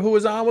remember who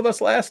was on with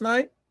us last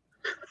night?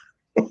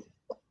 Do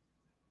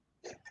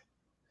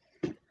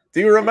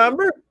you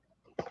remember?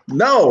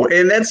 No,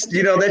 and that's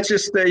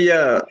just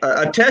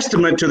a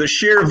testament to the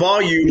sheer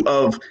volume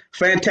of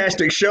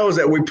fantastic shows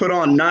that we put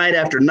on night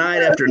after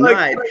night after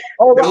night.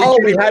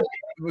 We had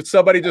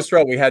somebody just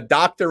wrote. We had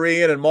Dr.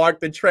 Ian and Mark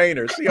the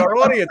Trainer. See, our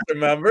audience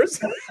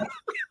remembers.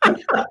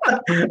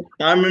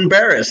 I'm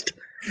embarrassed.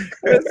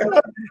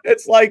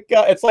 It's like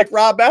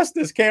Rob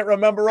Estes can't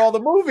remember all the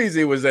movies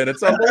he was in.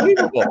 It's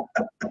unbelievable.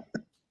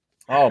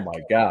 Oh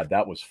my God,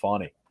 that was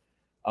funny.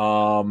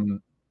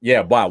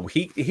 Yeah, wow,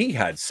 he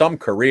had some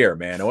career,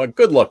 man. A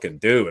good looking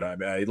dude. I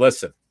mean,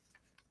 listen,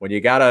 when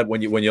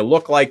you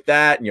look like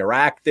that and you're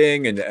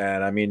acting and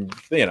I mean,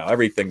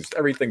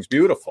 everything's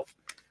beautiful.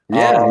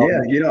 Yeah,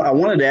 yeah. I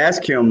wanted to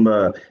ask him.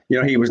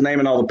 He was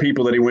naming all the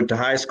people that he went to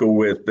high school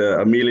with,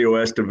 Emilio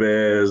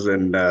Estevez,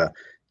 and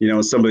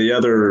some of the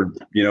other,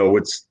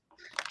 what's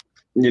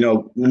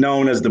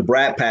known as the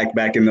Brat Pack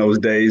back in those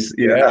days.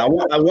 I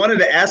wanted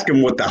to ask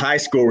him what the high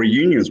school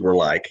reunions were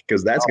like,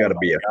 because that's got to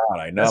be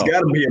that's got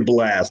to be a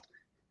blast.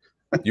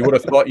 You would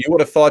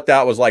have thought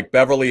that was like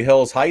Beverly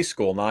Hills High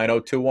School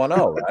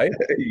 90210, right?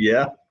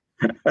 Yeah.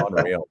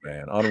 Unreal,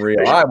 man. Unreal.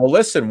 All right. Well,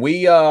 listen,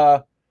 we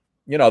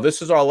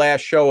this is our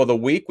last show of the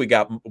week. We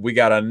got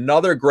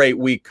another great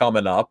week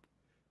coming up.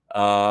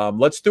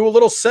 Let's do a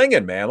little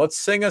singing, man. Let's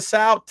sing us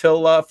out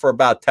till for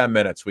about 10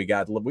 minutes. We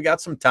got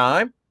some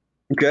time.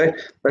 Okay.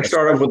 Let's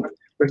start off with,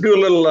 let's do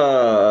a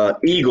little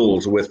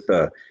Eagles with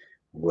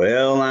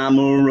well,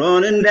 I'm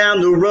running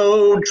down the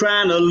road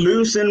trying to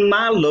loosen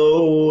my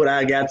load.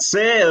 I got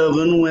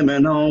 7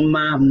 women on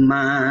my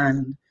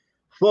mind.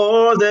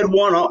 4 that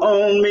want to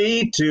own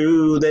me,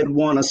 2 that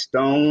want to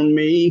stone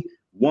me.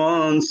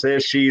 1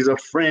 says she's a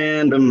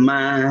friend of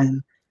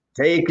mine.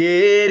 Take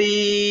it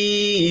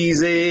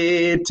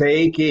easy,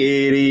 take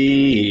it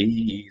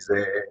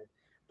easy.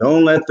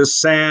 Don't let the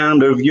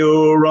sound of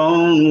your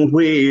own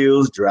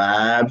wheels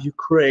drive you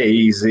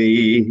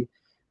crazy.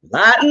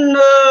 Lighten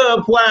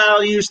up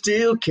while you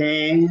still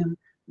can.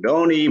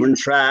 Don't even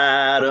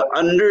try to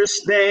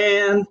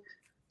understand.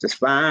 Just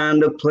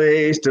find a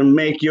place to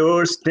make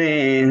your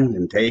stand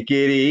and take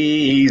it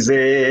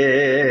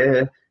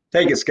easy.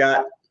 Take it,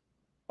 Scott.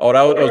 Oh,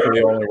 those are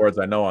the only words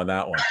I know on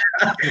that one.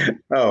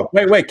 Oh,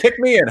 wait, kick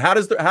me in. How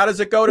does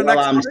it go to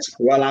next?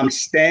 While I'm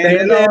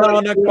standing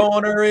on a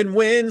corner in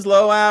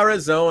Winslow,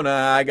 Arizona,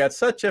 I got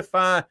such a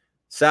fine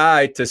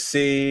sight to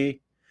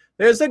see.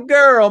 There's a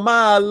girl,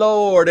 my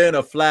lord, in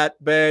a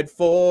flatbed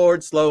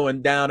Ford,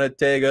 slowing down to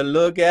take a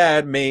look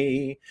at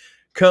me.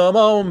 Come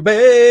on,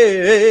 baby,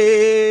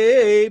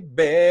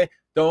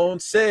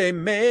 don't say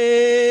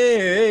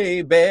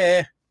maybe.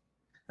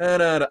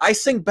 And I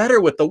sing better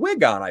with the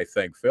wig on, I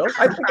think, Phil.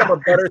 I think I'm a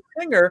better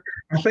singer.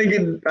 I think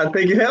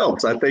it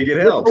helps. I think it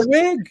helps. The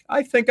wig.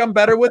 I think I'm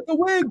better with the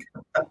wig.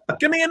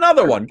 Give me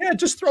another one. Yeah,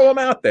 just throw them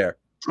out there.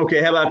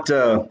 Okay, how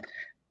about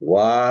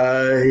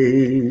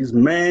wise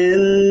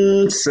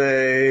men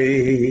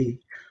say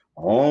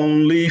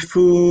only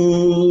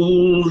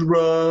fools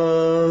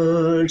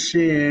rush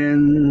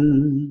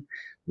in,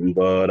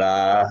 but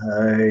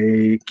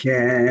I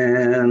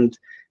can't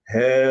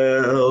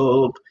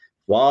help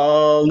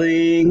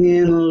falling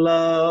in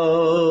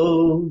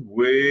love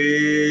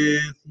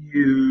with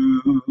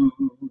you.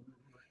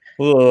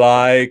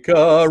 Like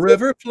a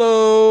river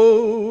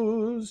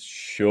flows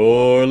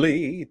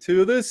surely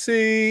to the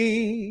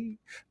sea,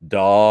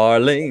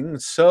 darling,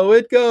 so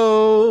it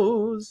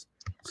goes.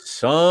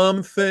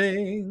 Some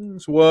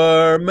things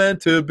were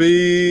meant to be.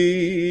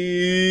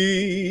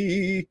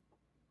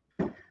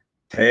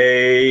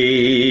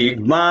 Take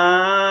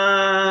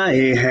my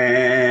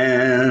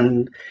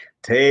hand,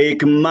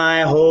 take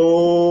my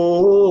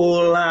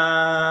whole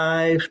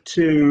life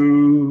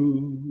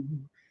too,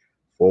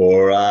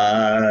 for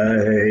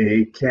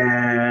I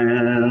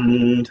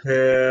can't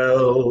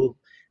help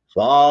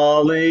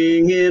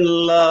falling in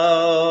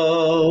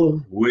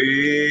love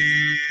with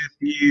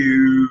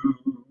you.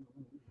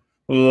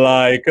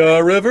 Like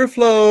a river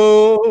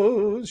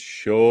flows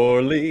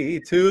surely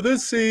to the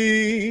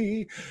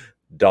sea,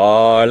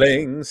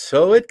 darling,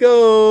 so it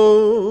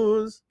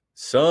goes.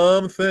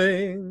 Some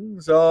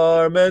things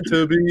are meant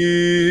to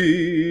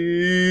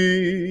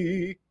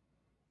be.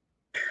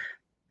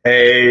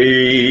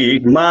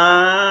 Take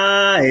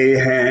my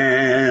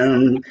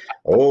hand,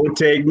 oh,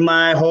 take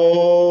my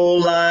whole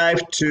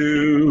life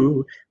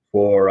too,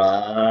 for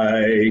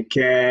I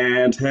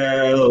can't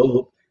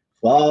help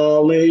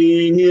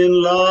falling in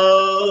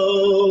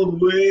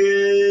love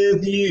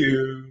with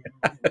you.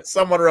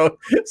 Someone wrote,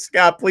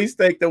 Scott, please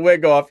take the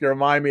wig off. You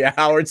remind me of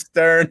Howard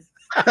Stern.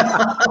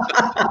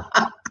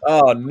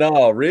 Oh,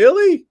 no,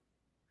 really?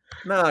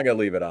 No, I'm going to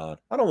leave it on.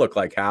 I don't look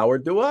like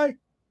Howard, do I?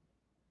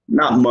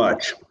 Not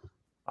much.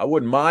 I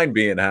wouldn't mind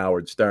being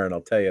Howard Stern, I'll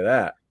tell you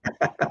that. Hey,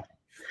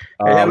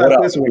 how What about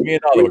else? this one? Give me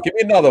another one. Give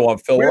me another one,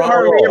 Phil. We We're don't, on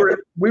a hardly roll.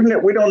 ever,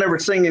 we don't ever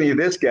sing any of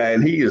this guy,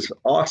 and he is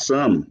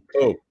awesome.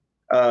 Oh,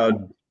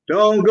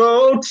 Don't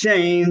go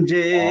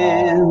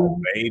changing oh,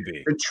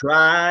 baby. to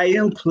try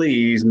and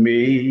please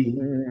me.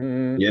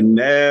 Mhm. You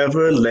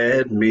never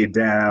let me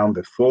down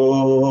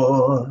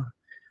before.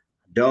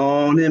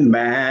 Don't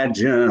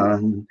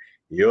imagine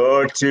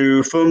you're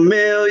too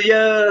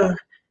familiar,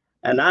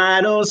 and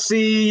I don't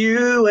see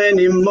you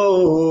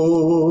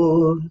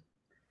anymore.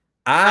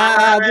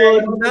 I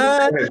would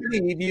not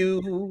leave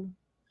you.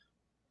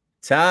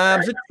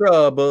 Times of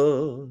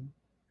trouble.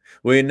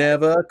 We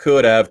never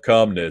could have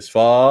come this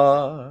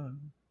far.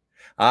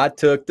 I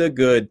took the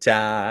good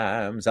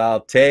times. I'll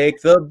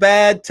take the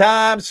bad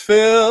times,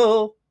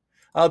 Phil.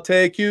 I'll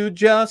take you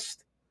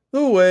just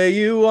the way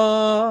you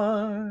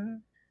are.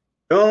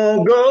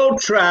 Don't go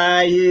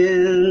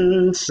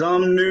trying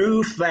some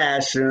new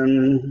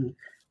fashion.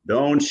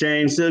 Don't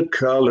change the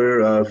color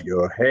of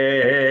your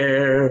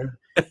hair.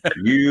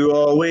 You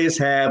always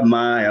have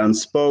my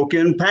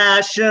unspoken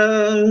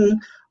passion,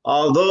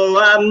 although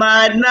I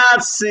might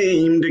not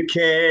seem to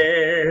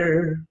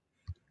care.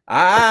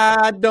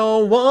 I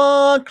don't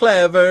want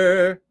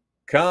clever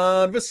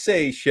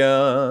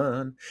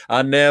conversation.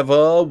 I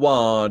never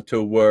want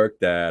to work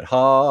that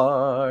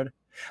hard.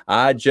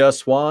 I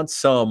just want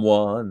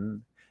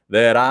someone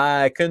that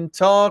I can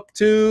talk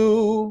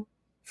to.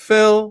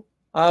 Phil,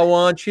 I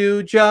want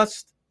you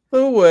just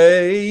the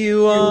way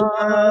you are.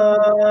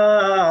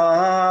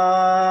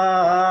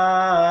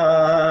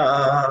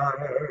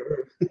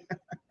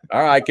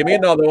 All right, give me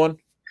another one.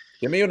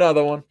 Give me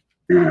another one.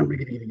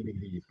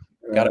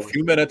 Got a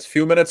few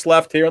minutes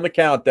left here on the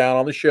countdown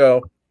on the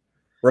show.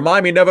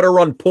 Remind me never to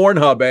run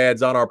Pornhub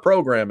ads on our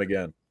program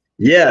again.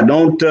 Yeah,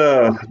 don't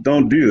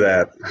do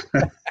that.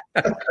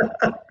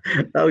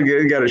 I'll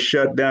got to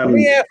shut down.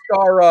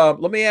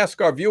 Let me ask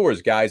our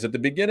viewers, guys, at the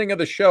beginning of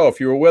the show, if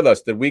you were with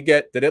us, did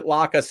it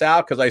lock us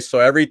out? Because I saw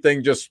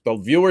everything the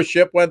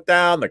viewership went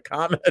down, the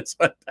comments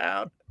went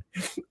down,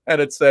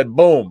 and it said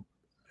boom.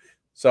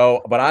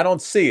 So, but I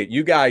don't see it.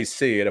 You guys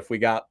see it if we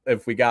got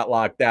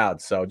locked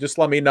out. So just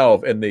let me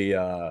know in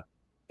the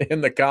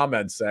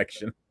comments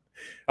section.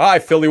 All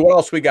right, Philly, what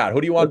else we got?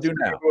 Who do you want to do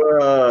now?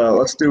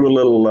 Let's do a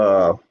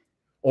little.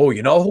 Oh,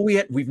 you know who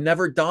we've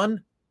never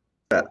done?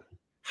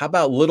 How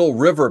about Little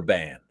River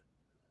Band?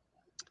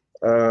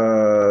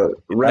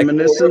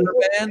 Reminiscing. River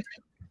Band?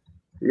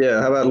 Yeah,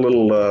 how about a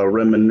little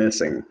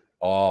reminiscing?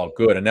 Oh,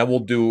 good. And then we'll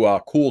do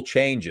Cool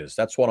Changes.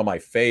 That's one of my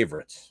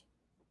favorites.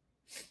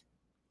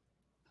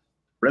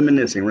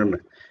 Reminiscing.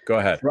 Go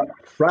ahead.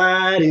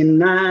 Friday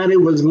night,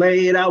 it was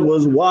late. I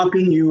was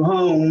walking you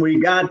home. We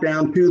got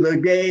down to the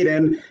gate,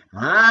 and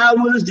I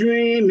was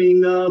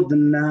dreaming of the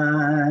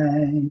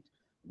night.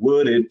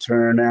 Would it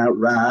turn out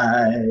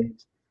right?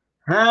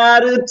 How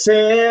to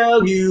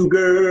tell you,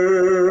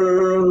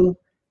 girl?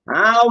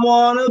 I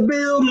want to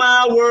build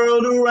my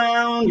world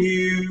around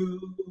you.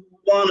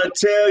 Want to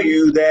tell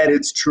you that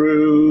it's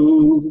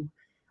true.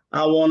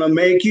 I want to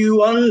make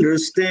you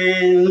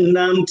understand.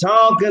 I'm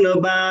talking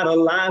about a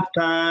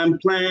lifetime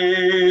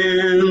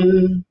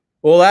plan.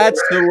 Well,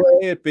 that's the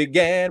way it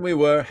began. We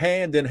were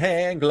hand in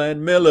hand.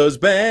 Glenn Miller's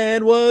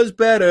band was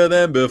better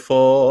than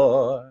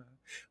before.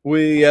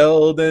 We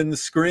yelled and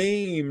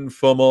screamed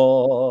for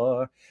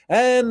more.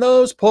 And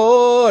those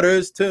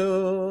Porter's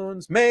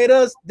tunes made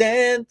us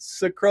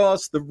dance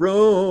across the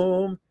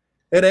room.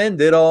 It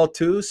ended all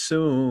too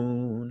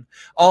soon.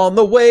 On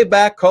the way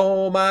back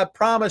home, I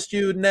promised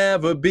you'd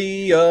never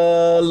be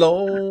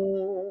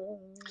alone.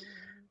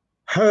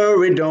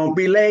 Hurry, don't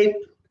be late.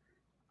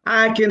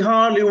 I can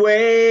hardly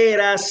wait,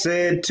 I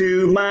said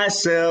to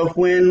myself,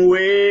 when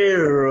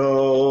we're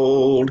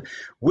old.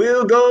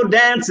 We'll go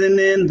dancing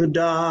in the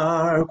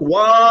dark,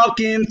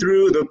 walking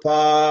through the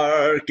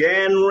park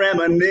and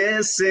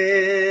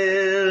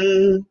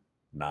reminiscing.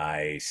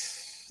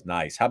 Nice.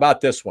 Nice. How about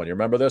this one? You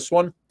remember this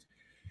one?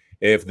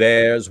 If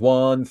there's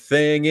one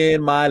thing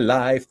in my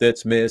life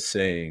that's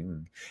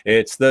missing,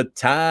 it's the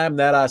time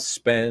that I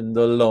spend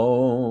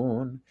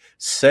alone,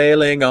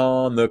 sailing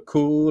on the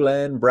cool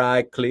and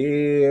bright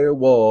clear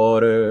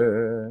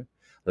water.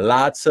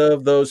 Lots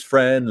of those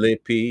friendly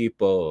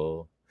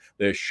people,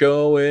 they're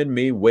showing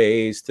me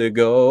ways to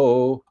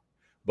go,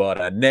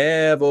 but I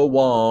never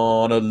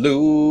want to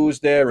lose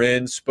their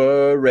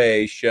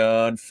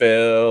inspiration.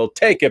 Phil,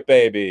 take it,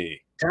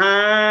 baby.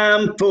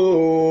 Time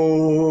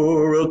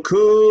for a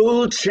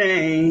cool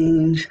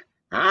change.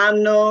 I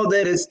know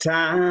that it's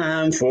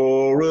time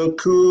for a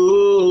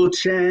cool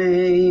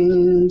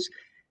change.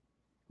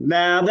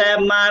 Now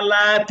that my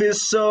life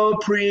is so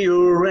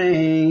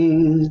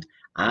prearranged,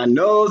 I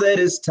know that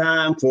it's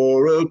time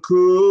for a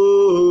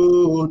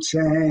cool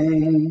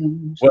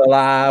change. Well,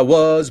 I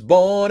was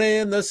born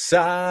in the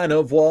sign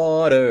of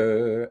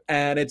water,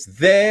 and it's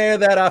there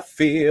that I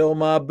feel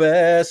my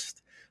best.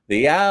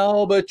 The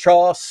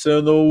albatross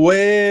and the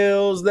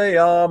whales, they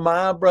are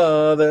my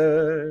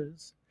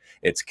brothers.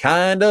 It's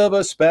kind of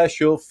a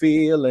special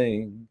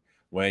feeling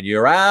when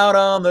you're out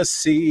on the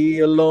sea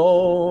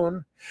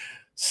alone,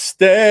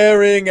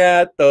 staring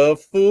at the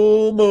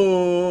full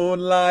moon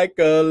like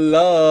a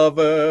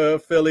lover,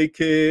 Philly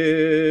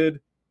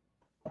kid.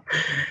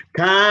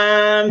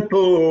 Time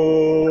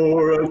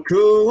for a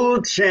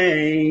cool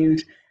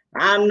change.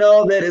 I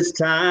know that it's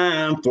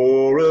time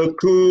for a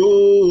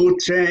cool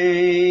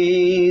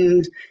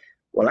change.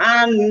 Well,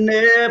 I've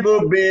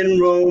never been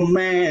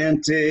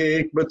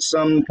romantic, but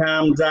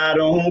sometimes I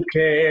don't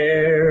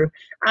care.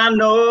 I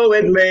know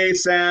it may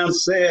sound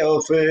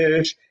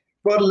selfish,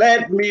 but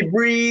let me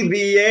breathe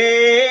the air.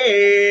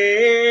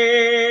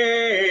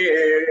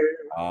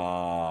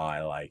 Oh,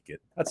 I like it.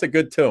 That's a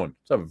good tune.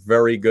 It's a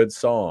very good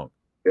song.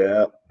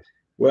 Yeah.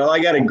 Well, I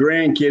got a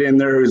grandkid in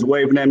there who's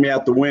waving at me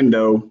out the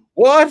window.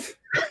 What?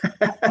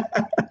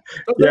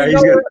 Yeah,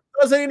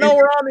 Doesn't he know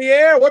we're on the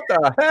air? What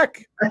the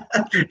heck?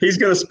 he's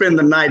going to spend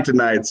the night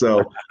tonight.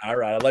 So, All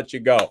right, I'll let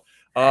you go.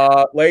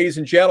 Ladies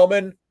and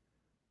gentlemen,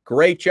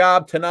 great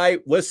job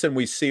tonight. Listen,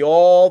 we see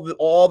all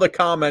the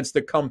comments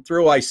that come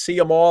through. I see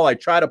them all. I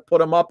try to put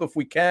them up if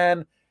we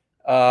can.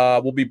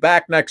 We'll be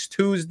back next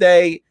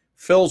Tuesday.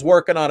 Phil's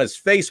working on his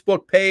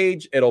Facebook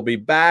page. It'll be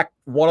back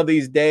one of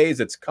these days.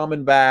 It's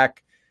coming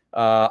back.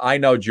 I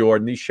know,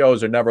 Jordan, these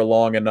shows are never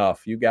long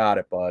enough. You got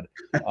it, bud.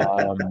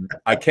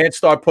 I can't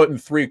start putting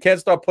three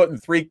guests on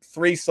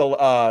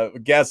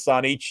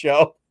each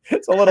show.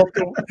 It's a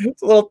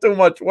little too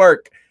much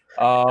work.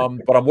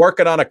 But I'm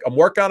working on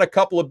a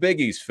couple of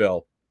biggies,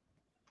 Phil.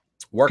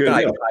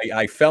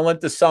 I fell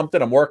into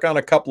something. I'm working on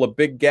a couple of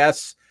big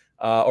guests.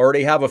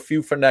 Already have a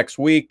few for next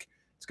week.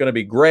 It's going to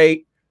be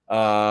great.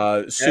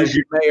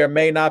 Sue may or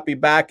may not be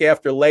back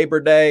after Labor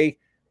Day.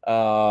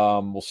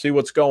 We'll see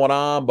what's going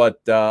on, but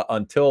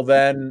until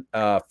then,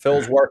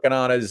 Phil's working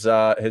on his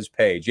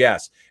page.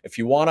 Yes, if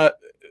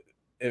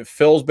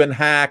Phil's been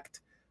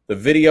hacked, the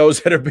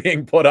videos that are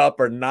being put up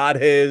are not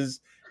his.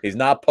 He's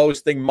not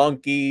posting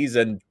monkeys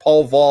and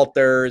pole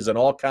vaulters and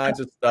all kinds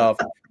of stuff.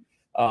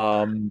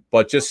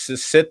 But just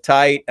sit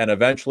tight, and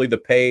eventually the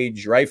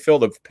page, right, Phil?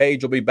 The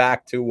page will be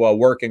back to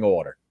working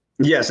order.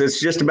 Yes, it's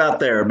just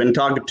about there. I've been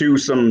talking to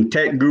some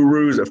tech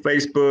gurus at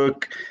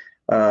Facebook.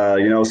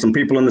 Some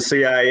people in the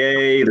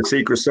CIA, the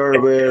Secret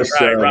Service,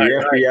 the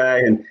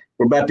FBI, and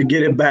we're about to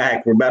get it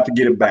back. So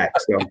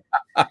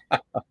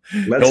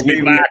He'll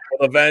be back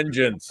with a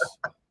vengeance.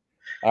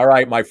 All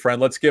right, my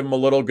friend, let's give him a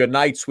little good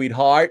night,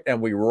 sweetheart,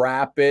 and we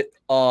wrap it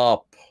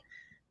up.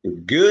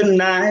 Good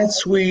night,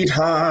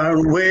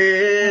 sweetheart.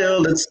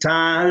 Well, it's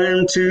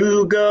time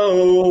to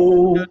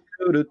go.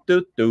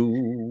 Good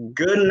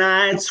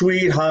night,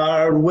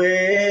 sweetheart.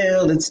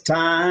 Well, it's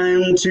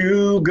time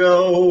to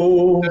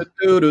go.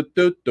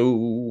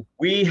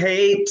 We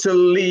hate to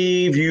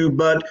leave you,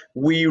 but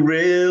we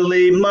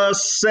really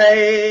must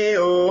say,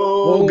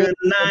 oh, good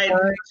night,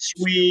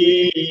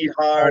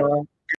 sweetheart.